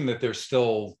assume that there's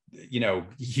still,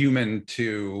 human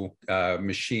to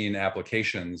machine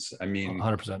applications. I mean,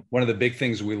 100%. One of the big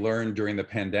things we learned during the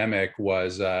pandemic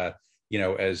was,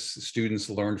 as students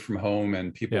learned from home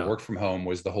and people worked from home,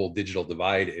 was the whole digital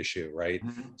divide issue, right?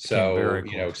 Mm-hmm.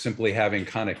 So, simply having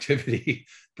connectivity,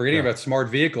 forgetting about smart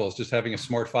vehicles, just having a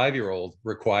smart 5-year-old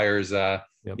requires,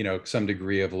 some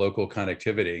degree of local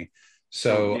connectivity.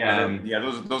 So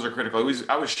those are critical.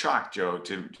 I was shocked, Joe,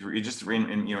 to just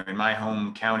in my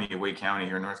home county, Wake County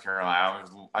here in North Carolina.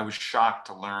 I was shocked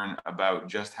to learn about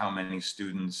just how many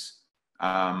students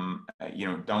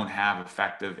don't have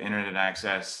effective internet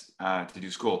access to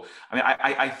do school. I mean,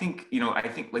 I think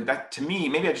like that, to me,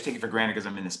 maybe I just take it for granted because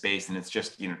I'm in the space and it's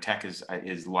just, tech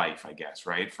is life, I guess,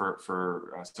 right?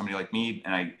 For somebody like me,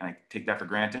 and I take that for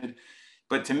granted.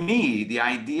 But to me, the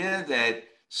idea that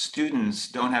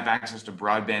students don't have access to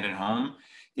broadband at home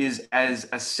is as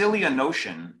a silly a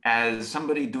notion as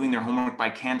somebody doing their homework by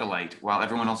candlelight while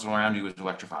everyone else around you is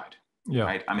electrified. Yeah.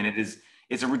 Right. I mean,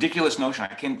 it's a ridiculous notion.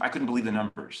 I couldn't believe the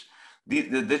numbers. The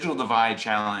digital divide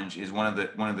challenge is one of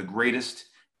the greatest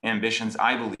ambitions,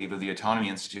 I believe, of the Autonomy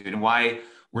Institute, and why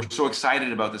we're so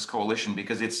excited about this coalition,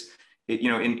 because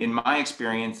in my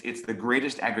experience, it's the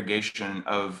greatest aggregation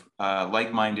of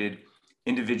like-minded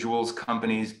individuals,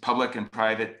 companies, public and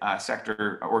private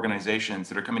sector organizations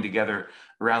that are coming together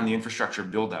around the infrastructure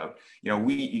build out.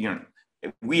 We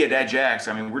at EdgeX,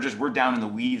 I mean, we're down in the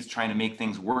weeds trying to make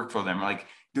things work for them, like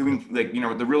doing the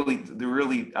really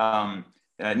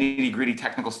nitty gritty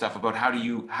technical stuff about how do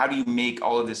you make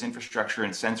all of this infrastructure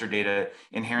and sensor data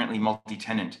inherently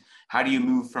multi-tenant? How do you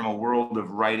move from a world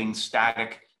of writing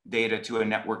static data to a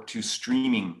network to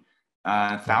streaming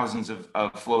thousands of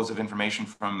flows of information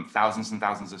from thousands and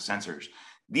thousands of sensors?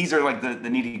 These are like the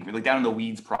nitty, like down in the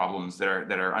weeds problems that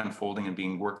are unfolding and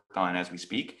being worked on as we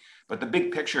speak. But the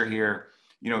big picture here,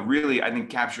 really, I think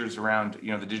captures around,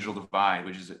 the digital divide,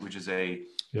 which is a,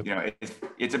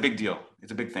 it's a big deal.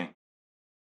 It's a big thing.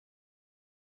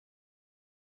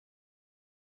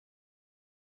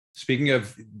 Speaking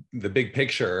of the big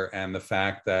picture and the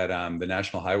fact that the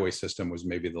National Highway System was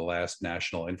maybe the last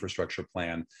national infrastructure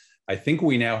plan, I think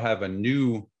we now have a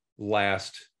new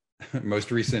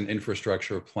most recent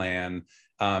infrastructure plan.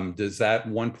 Does that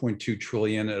 1.2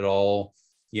 trillion at all,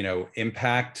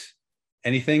 impact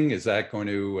anything? Is that going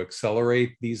to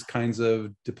accelerate these kinds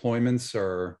of deployments,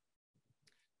 or?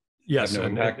 Yes, no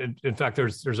and in fact,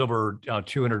 there's over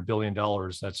 $200 billion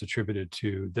that's attributed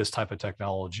to this type of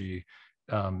technology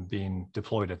being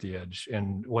deployed at the edge,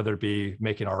 and whether it be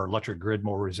making our electric grid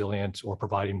more resilient or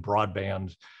providing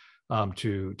broadband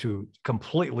to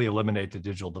completely eliminate the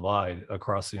digital divide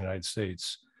across the United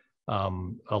States. A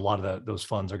lot of those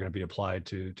funds are going to be applied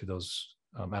to those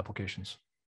applications.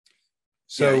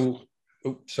 So,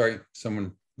 sorry,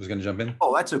 someone was going to jump in.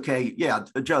 Oh, that's okay. Yeah,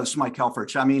 Joe, this is Mike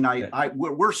Helfrich. I mean,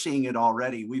 we're seeing it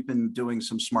already. We've been doing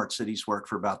some smart cities work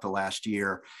for about the last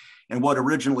year. And what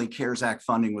originally CARES Act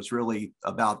funding was really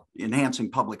about enhancing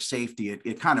public safety,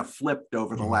 it kind of flipped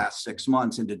over the last 6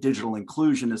 months into digital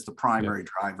inclusion as the primary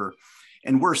driver.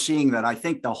 And we're seeing that. I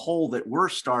think the hole that we're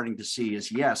starting to see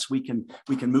is, yes, we can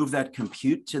move that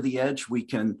compute to the edge. We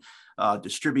can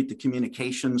distribute the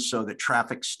communications so that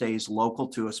traffic stays local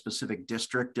to a specific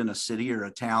district in a city or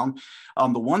a town.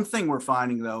 The one thing we're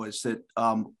finding, though, is that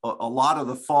a lot of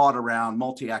the thought around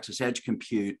multi-access edge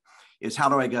compute is, how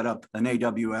do I get up an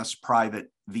AWS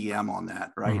private VM on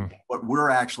that, right? Mm-hmm. What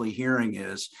we're actually hearing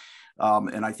is,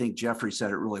 and I think Jeffrey said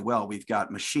it really well, we've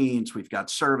got machines, we've got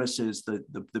services.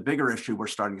 The bigger issue we're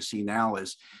starting to see now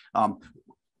is,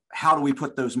 how do we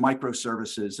put those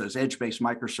microservices, those edge-based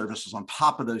microservices on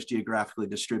top of those geographically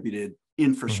distributed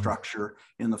infrastructure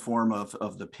in the form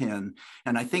of the PINN?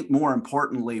 And I think more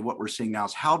importantly, what we're seeing now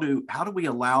is, how do we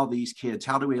allow these kids,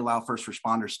 how do we allow first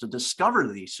responders to discover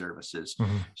these services?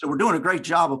 So we're doing a great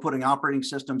job of putting operating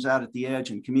systems out at the edge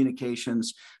and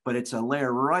communications, but it's a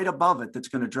layer right above it that's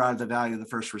going to drive the value of the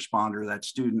first responder, that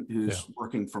student who's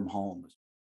working from home.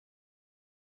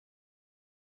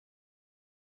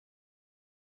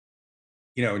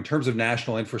 in terms of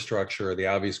national infrastructure, the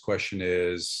obvious question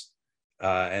is,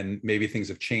 and maybe things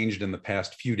have changed in the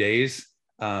past few days,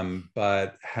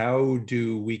 but how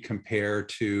do we compare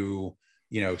to,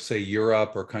 say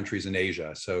Europe or countries in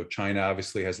Asia? So China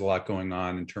obviously has a lot going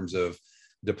on in terms of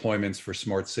deployments for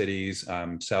smart cities.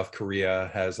 South Korea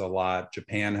has a lot.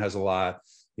 Japan has a lot.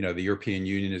 The European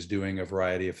Union is doing a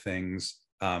variety of things.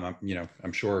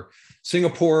 I'm sure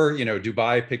Singapore,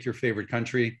 Dubai, pick your favorite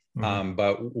country.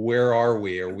 But where are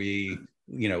we? Are we,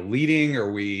 leading?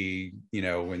 Are we,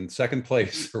 in second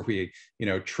place? Are we,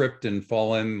 tripped and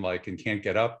fallen, and can't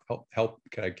get up? Help!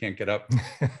 I can't get up.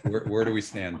 Where do we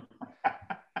stand?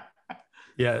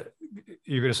 Yeah,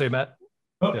 you're going to say, Matt?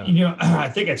 Well, Yeah. I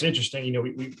think it's interesting.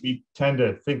 We tend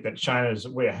to think that China is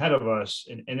way ahead of us,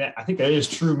 and I think that is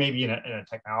true maybe in a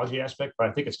technology aspect, but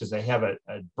I think it's because they have a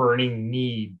burning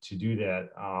need to do that.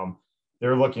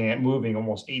 They're looking at moving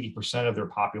almost 80% of their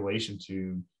population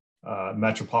to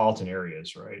metropolitan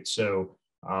areas, right? So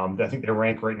I think they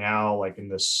rank right now in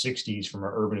the 60s from an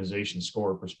urbanization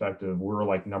score perspective.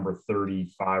 We're number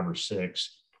 35 or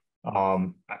 6.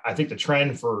 I think the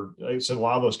trend for, like I said, a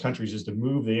lot of those countries is to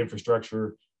move the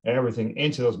infrastructure and everything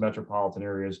into those metropolitan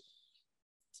areas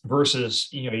versus,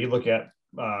 you look at,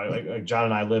 like John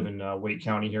and I live in Wake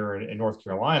County here in North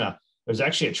Carolina. There's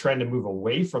actually a trend to move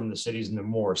away from the cities into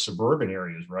more suburban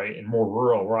areas, right? And more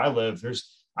rural. Where I live,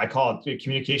 I call it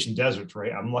communication desert,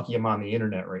 right? I'm lucky I'm on the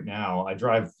internet right now. I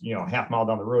drive, half mile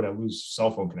down the road, I lose cell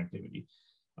phone connectivity.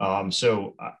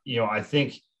 I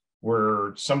think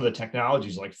where some of the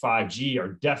technologies like 5G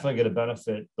are definitely going to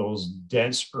benefit those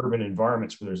dense urban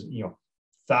environments where there's,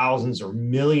 thousands or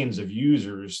millions of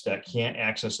users that can't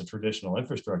access a traditional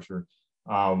infrastructure.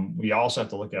 We also have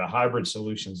to look at hybrid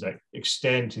solutions that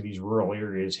extend to these rural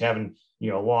areas, having,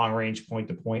 long range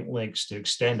point-to-point links to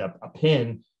extend a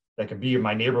PIN that could be in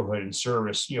my neighborhood and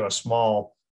service, a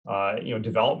small,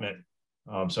 development.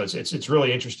 So it's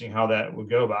really interesting how that would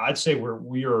go, but I'd say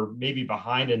we are maybe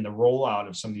behind in the rollout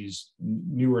of some of these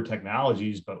newer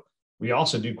technologies, but we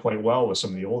also do quite well with some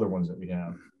of the older ones that we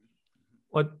have.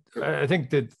 What I think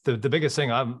that the biggest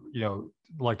thing I'm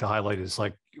like to highlight is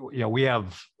we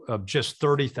have just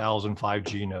 30,000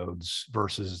 5G nodes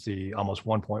versus the almost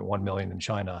 1.1 million in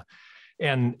China,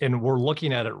 and we're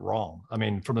looking at it wrong. I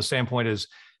mean, from a standpoint is.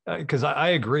 Because I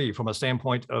agree from a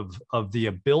standpoint of the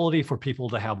ability for people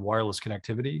to have wireless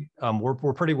connectivity,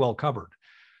 we're pretty well covered.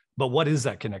 But what is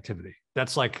that connectivity?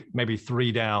 That's maybe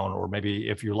 3 down, or maybe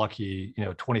if you're lucky,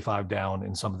 25 down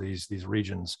in some of these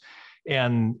regions.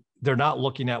 And they're not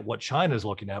looking at what China's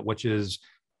looking at, which is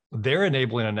they're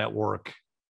enabling a network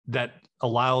that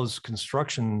allows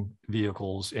construction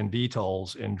vehicles and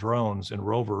VTOLs and drones and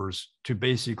rovers to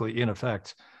basically, in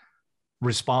effect,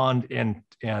 respond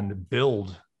and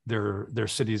build their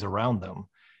cities around them.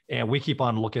 And we keep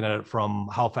on looking at it from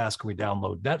how fast can we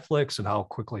download Netflix and how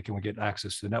quickly can we get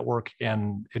access to the network.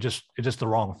 And it's just the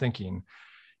wrong thinking.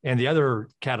 And the other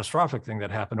catastrophic thing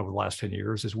that happened over the last 10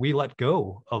 years is we let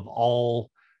go of all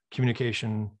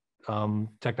communication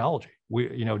technology.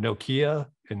 Nokia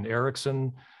and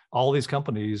Ericsson, all these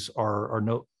companies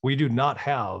we do not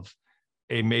have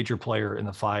a major player in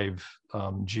the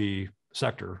 5G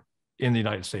sector in the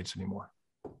United States anymore.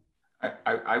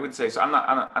 I would say so. I'm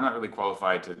not really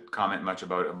qualified to comment much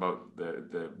about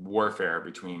the warfare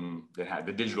between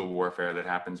the digital warfare that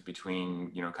happens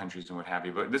between countries and what have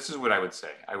you. But this is what I would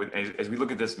say. As we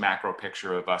look at this macro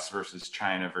picture of us versus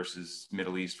China versus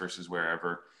Middle East versus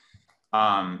wherever,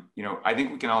 I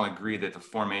think we can all agree that the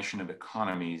formation of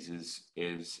economies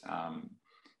is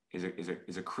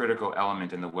a critical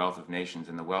element in the wealth of nations,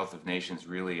 and the wealth of nations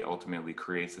really ultimately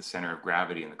creates the center of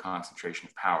gravity and the concentration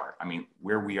of power. I mean,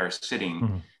 where we are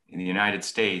sitting in the United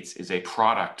States is a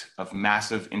product of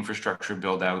massive infrastructure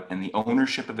build out and the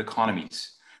ownership of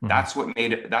economies. That's what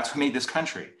made this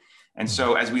country. And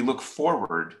so as we look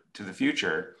forward to the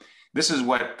future, this is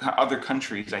what other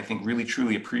countries, I think, really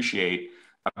truly appreciate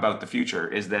about the future,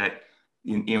 is that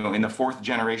in the 4th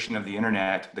generation of the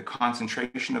internet, the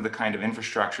concentration of the kind of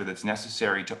infrastructure that's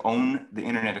necessary to own the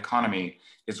internet economy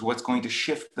is what's going to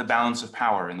shift the balance of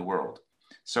power in the world.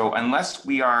 So unless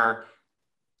we are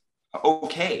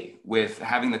okay with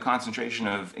having the concentration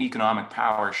of economic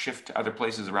power shift to other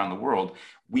places around the world,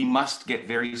 we must get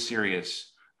very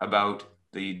serious about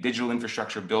the digital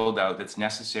infrastructure build out that's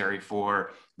necessary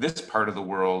for this part of the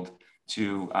world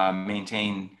to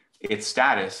maintain its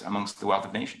status amongst the wealth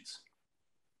of nations.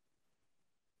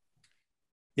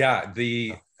 Yeah,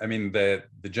 the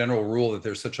general rule that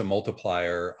there's such a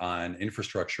multiplier on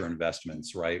infrastructure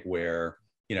investments, right? Where,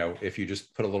 if you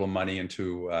just put a little money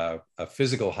into a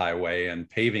physical highway and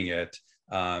paving it,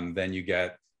 then you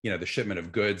get, the shipment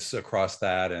of goods across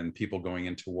that, and people going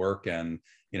into work, and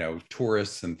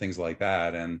tourists and things like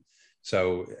that. And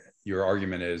so your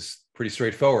argument is pretty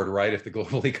straightforward, right? If the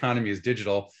global economy is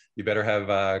digital, you better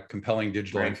have compelling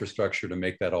digital infrastructure to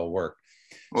make that all work.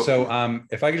 Well, so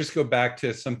if I could just go back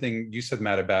to something you said,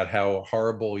 Matt, about how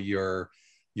horrible your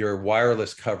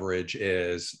wireless coverage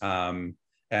is. And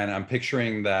I'm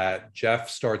picturing that Jeff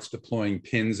starts deploying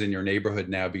pins in your neighborhood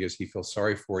now because he feels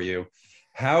sorry for you.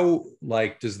 How,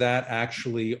 does that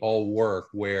actually all work,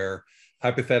 where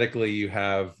hypothetically you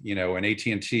have, an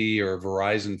AT&T or a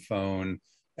Verizon phone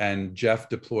and Jeff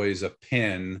deploys a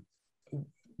pin?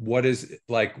 What is,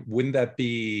 wouldn't that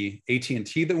be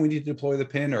AT&T that we need to deploy the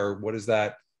pin, or what is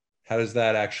that? How does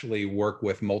that actually work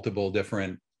with multiple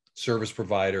different service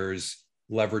providers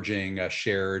leveraging a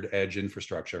shared edge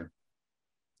infrastructure?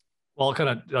 Well, I'll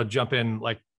kind of jump in.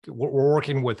 We're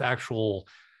working with actual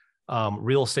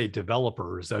real estate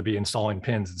developers that would be installing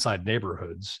pins inside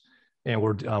neighborhoods. And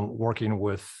we're working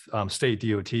with state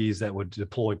DOTs that would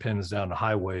deploy pins down to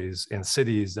highways, and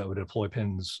cities that would deploy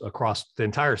pins across the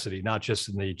entire city, not just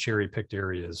in the cherry-picked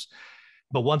areas.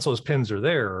 But once those pins are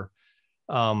there,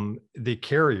 the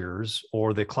carriers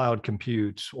or the cloud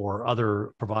compute or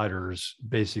other providers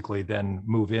basically then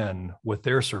move in with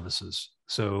their services.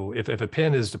 So if a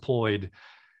pin is deployed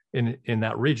in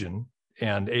that region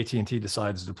and AT&T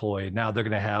decides to deploy, now they're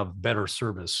going to have better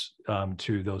service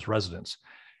to those residents.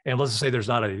 And let's just say there's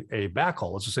not a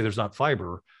backhaul. Let's just say there's not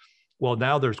fiber. Well,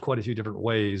 now there's quite a few different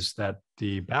ways that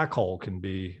the backhaul can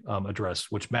be addressed,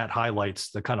 which Matt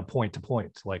highlights the kind of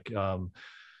point-to-point.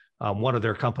 One of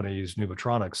their companies,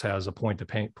 Nuvatronics, has a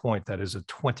point-to-point that is a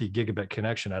 20 gigabit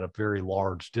connection at a very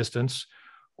large distance.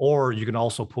 Or you can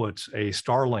also put a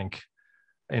Starlink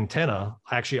antenna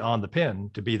actually on the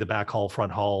pin to be the backhaul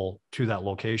front haul to that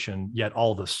location, yet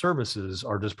all the services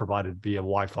are just provided via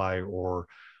Wi-Fi or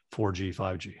 4G,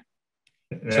 5G.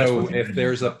 So if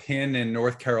there's a pin in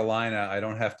North Carolina, I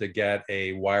don't have to get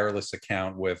a wireless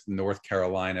account with North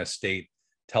Carolina State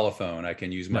Telephone. I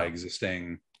can use my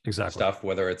existing stuff,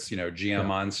 whether it's GM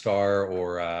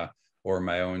OnStar or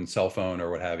my own cell phone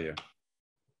or what have you.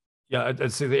 Yeah,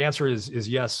 I'd say the answer is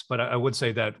yes, but I would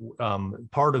say that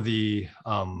part of the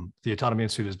Autonomy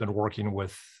Institute has been working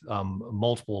with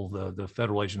multiple the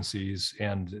federal agencies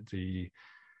and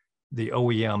the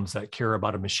OEMs that care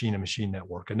about a machine-to-machine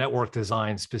network, a network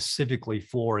designed specifically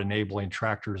for enabling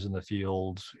tractors in the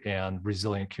field and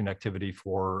resilient connectivity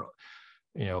for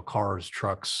cars,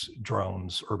 trucks,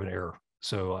 drones, urban air.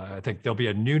 So I think there'll be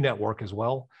a new network as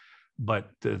well.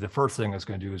 But the first thing it's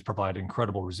going to do is provide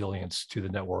incredible resilience to the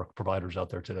network providers out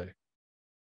there today.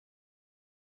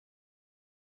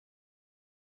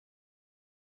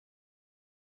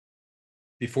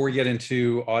 Before we get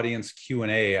into audience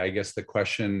Q&A, I guess the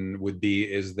question would be,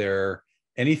 is there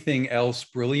anything else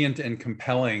brilliant and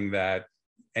compelling that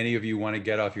any of you want to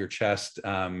get off your chest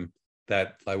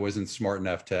that I wasn't smart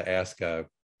enough to ask a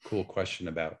cool question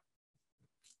about?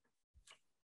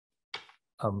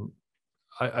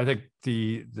 I think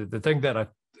the thing that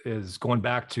is going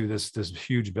back to this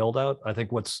huge build out. I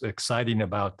think what's exciting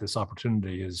about this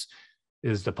opportunity is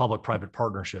the public-private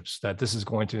partnerships, that this is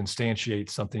going to instantiate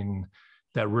something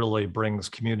that really brings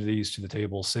communities to the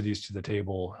table, cities to the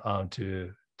table,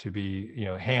 to be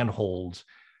handhold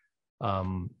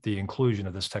the inclusion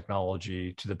of this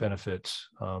technology to the benefit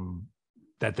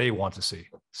that they want to see.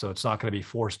 So it's not going to be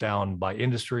forced down by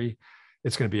industry.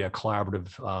 It's going to be a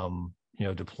collaborative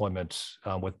deployment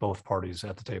with both parties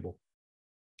at the table.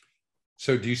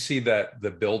 So do you see that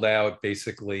the build out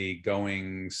basically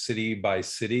going city by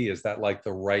city? Is that like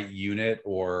the right unit,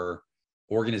 or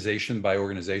organization by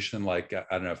organization? I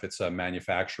don't know if it's a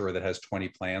manufacturer that has 20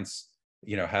 plants,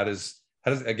 how does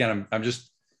again, I'm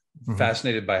just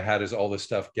fascinated by how does all this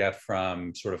stuff get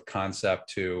from sort of concept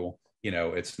to,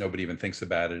 it's nobody even thinks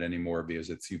about it anymore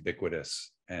because it's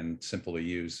ubiquitous and simple to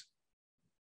use.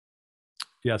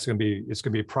 Yeah, it's going to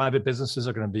be private businesses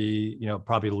are going to be,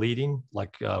 probably leading,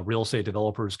 real estate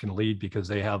developers can lead because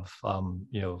they have,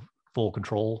 full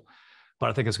control. But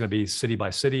I think it's going to be city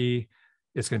by city.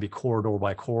 It's going to be corridor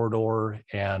by corridor.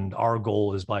 And our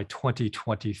goal is by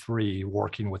 2023,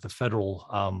 working with the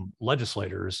federal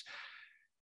legislators,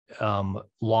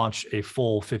 launch a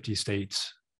full 50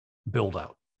 states build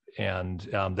out. And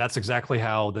that's exactly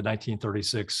how the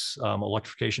 1936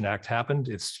 Electrification Act happened.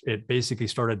 It basically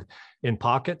started in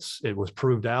pockets. It was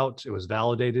proved out, it was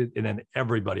validated, and then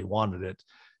everybody wanted it.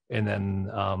 And then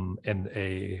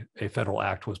a federal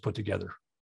act was put together.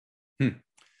 All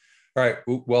right.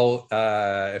 Well,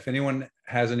 if anyone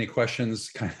has any questions,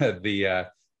 kind of the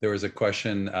there was a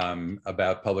question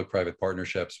about public-private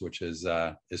partnerships, which is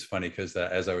funny because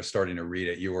as I was starting to read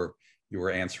it, you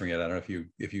were answering it. I don't know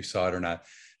if you saw it or not.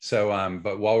 So,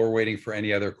 but while we're waiting for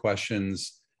any other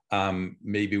questions,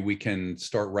 maybe we can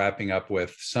start wrapping up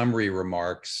with summary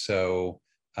remarks. So,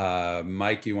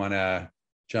 Mike, you want to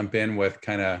jump in with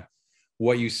kind of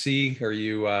what you see? Are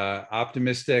you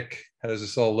optimistic? How does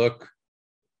this all look?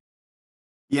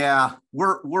 Yeah,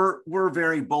 we're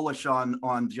very bullish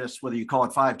on just whether you call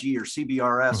it 5G or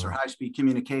CBRS or high-speed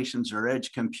communications or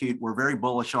edge compute. We're very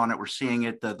bullish on it. We're seeing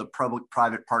it, the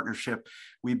public-private partnership.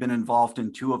 We've been involved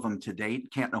in 2 of them to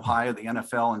date, Canton, Ohio, the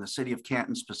NFL, and the city of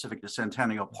Canton, specific to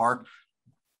Centennial Park,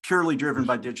 purely driven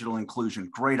by digital inclusion.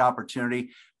 Great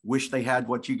opportunity. Wish they had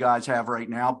what you guys have right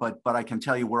now, but I can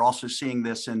tell you we're also seeing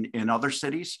this in other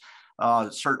cities.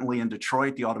 Certainly in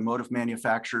Detroit, the automotive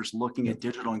manufacturers looking at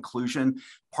digital inclusion,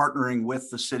 partnering with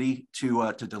the city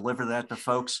to deliver that to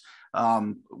folks.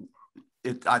 I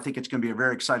think it's going to be a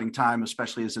very exciting time,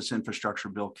 especially as this infrastructure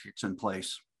bill kicks in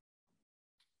place.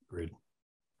 Agreed.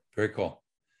 Very cool.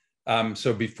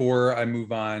 So before I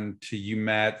move on to you,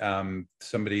 Matt,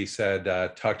 somebody said,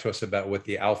 talk to us about what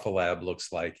the Alpha Lab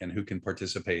looks like and who can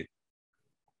participate.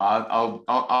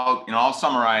 I'll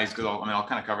summarize because I'll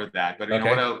kind of cover that. But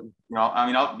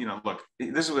look,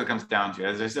 this is what it comes down to.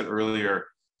 As I said earlier,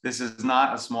 this is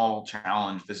not a small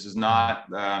challenge. This is not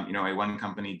a one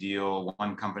company deal,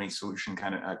 one company solution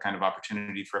kind of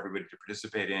opportunity for everybody to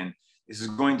participate in. This is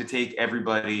going to take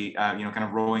everybody kind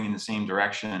of rowing in the same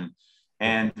direction.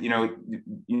 And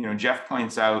Jeff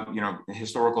points out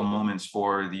historical moments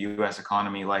for the U.S.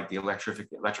 economy, like the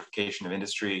electrification of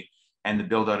industry and the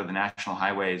build out of the national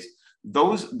highways.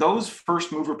 Those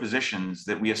first mover positions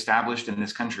that we established in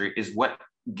this country is what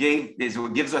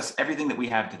gives us everything that we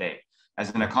have today as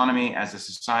an economy, as a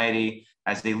society,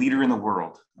 as a leader in the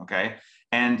world. Okay,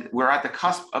 and we're at the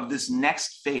cusp of this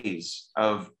next phase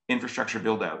of infrastructure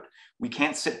build out. We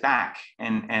can't sit back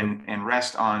and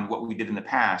rest on what we did in the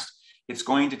past. It's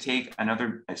going to take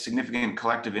another significant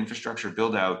collective infrastructure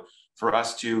build out for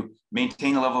us to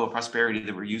maintain the level of prosperity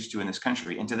that we're used to in this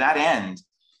country. And to that end,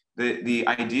 the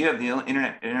idea of the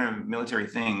Internet of Military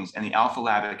Things and the Alpha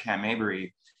Lab at Camp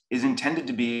Mabry is intended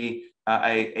to be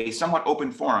a somewhat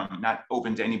open forum, not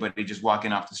open to anybody just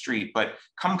walking off the street, but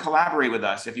come collaborate with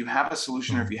us. If you have a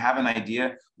solution or if you have an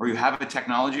idea or you have a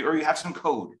technology or you have some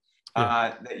code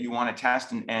that you want to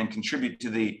test and contribute to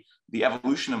the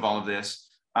evolution of all of this,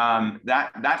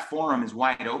 that forum is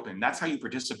wide open. That's how you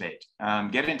participate.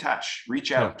 Get in touch,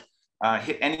 reach out,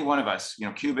 hit any one of us,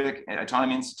 Cubic,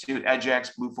 Autonomy Institute,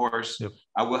 EdgeX, Blue Force,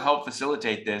 will help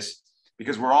facilitate this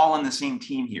because we're all on the same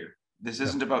team here. This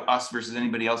isn't about us versus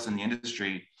anybody else in the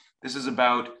industry. This is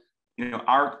about,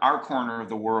 our corner of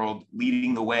the world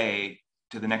leading the way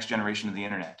to the next generation of the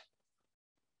internet.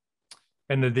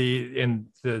 And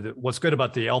what's good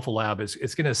about the Alpha Lab is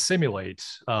it's going to simulate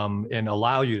and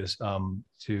allow you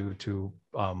to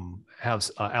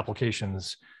have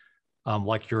applications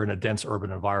like you're in a dense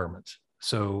urban environment.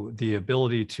 So the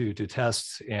ability to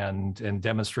test and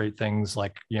demonstrate things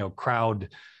like crowd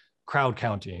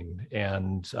counting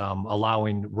and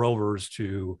allowing rovers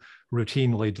to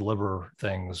routinely deliver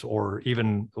things, or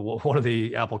even one of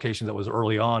the applications that was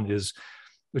early on is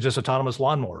just autonomous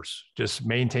lawnmowers, just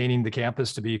maintaining the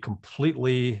campus to be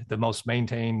completely the most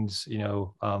maintained,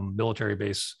 military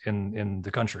base in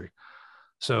the country.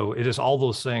 So it is all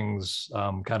those things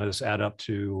kind of just add up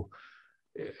to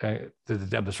the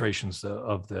demonstrations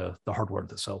of the hardware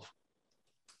itself.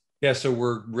 Yeah, so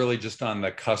we're really just on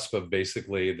the cusp of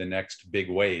basically the next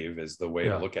big wave is the way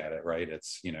to look at it, right?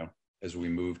 It's, as we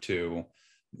move to,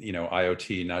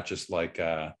 IoT, not just like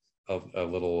a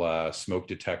little smoke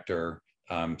detector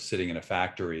sitting in a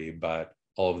factory, but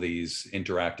all of these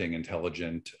interacting,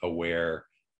 intelligent, aware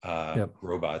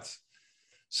robots.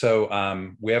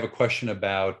 So we have a question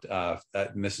about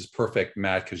that, and this is perfect,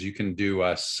 Matt, because you can do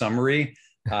a summary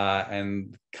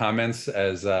and comments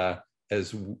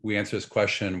as we answer this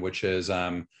question, which is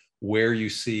where you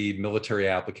see military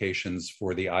applications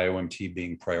for the IOMT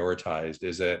being prioritized.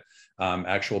 Is it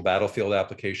actual battlefield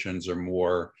applications or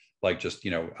more like just,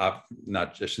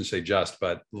 not just to say just,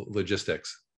 but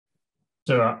logistics?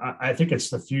 So I think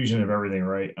it's the fusion of everything,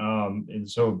 right? And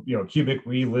so, Cubic,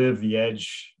 we live the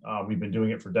edge. We've been doing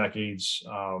it for decades,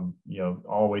 all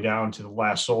the way down to the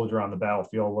last soldier on the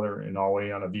battlefield, and all the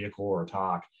way on a vehicle or a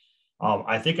TOC.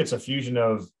 I think it's a fusion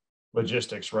of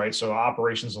logistics, right? So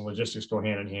operations and logistics go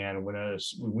hand in hand. When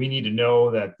we need to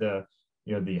know that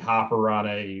the hopper on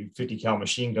a 50 cal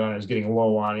machine gun is getting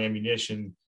low on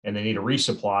ammunition and they need a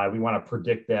resupply, we want to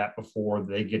predict that before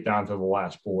they get down to the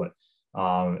last bullet.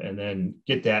 and then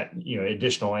get that,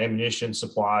 additional ammunition,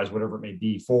 supplies, whatever it may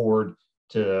be, forward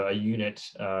to a unit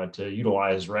to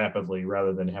utilize rapidly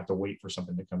rather than have to wait for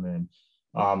something to come in.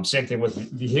 Same thing with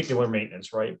vehicular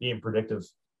maintenance, right? Being predictive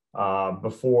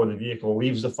before the vehicle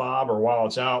leaves the fob or while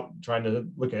it's out, trying to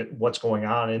look at what's going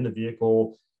on in the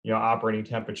vehicle, operating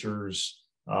temperatures,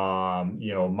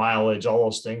 mileage, all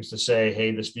those things to say,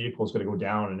 hey, this vehicle is going to go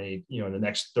down in the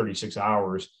next 36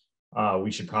 hours.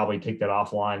 We should probably take that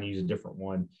offline and use a different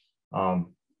one.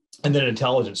 And then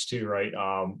intelligence too, right?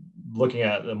 Looking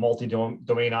at the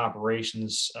multi-domain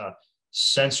operations,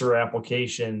 sensor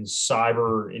applications,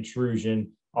 cyber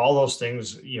intrusion, all those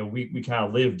things, we kind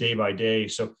of live day by day.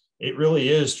 So it really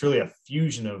is truly a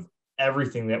fusion of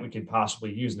everything that we could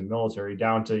possibly use in the military,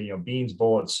 down to, beans,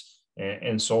 bullets,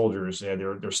 and soldiers,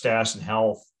 their status and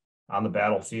health on the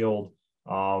battlefield.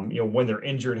 When they're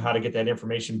injured, how to get that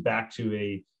information back to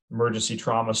a emergency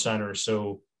trauma center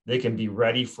so they can be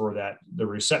ready for the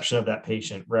reception of that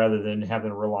patient rather than having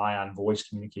to rely on voice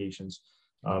communications.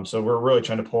 So we're really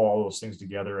trying to pull all those things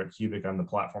together at Cubic on the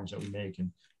platforms that we make,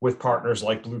 and with partners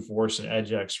like Blue Force and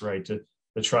EdgeX, right, to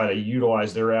try to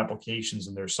utilize their applications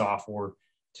and their software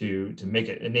to make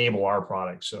it enable our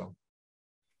products. So.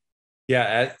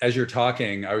 Yeah, as you're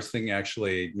talking, I was thinking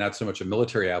actually not so much of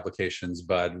military applications,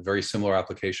 but very similar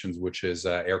applications, which is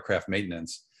aircraft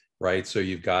maintenance, right? So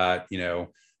you've got,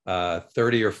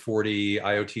 30 or 40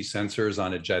 IoT sensors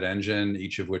on a jet engine,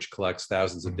 each of which collects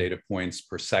thousands of data points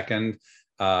per second.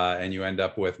 And you end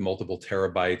up with multiple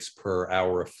terabytes per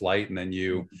hour of flight. And then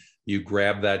you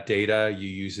grab that data, you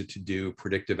use it to do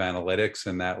predictive analytics,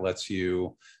 and that lets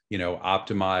you,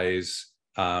 optimize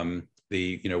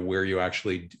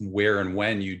where and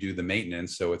when you do the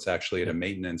maintenance. So it's actually at a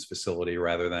maintenance facility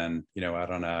rather than,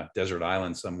 out on a desert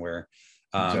island somewhere.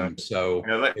 So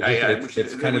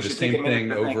it's kind of the same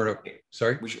thing over.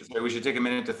 Sorry? We should take a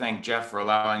minute to thank Jeff for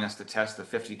allowing us to test the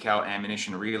 50 cal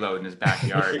ammunition reload in his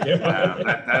backyard.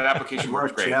 That application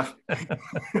works great. Jeff.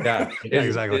 Yeah,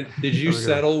 exactly. Did you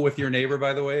settle with your neighbor,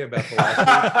 by the way, about the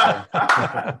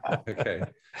last week? Okay.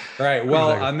 All right.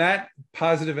 Well, on that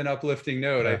positive and uplifting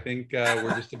note, I think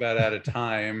we're just about out of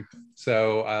time.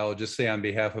 So I'll just say on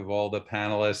behalf of all the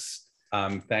panelists,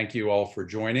 thank you all for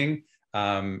joining.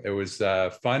 It was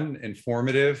fun,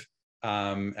 informative,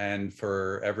 and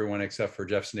for everyone except for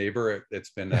Jeff's neighbor, it's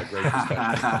been a great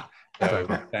discussion.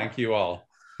 So thank you all.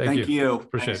 Thank you.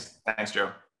 Appreciate it. Thanks,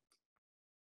 Joe.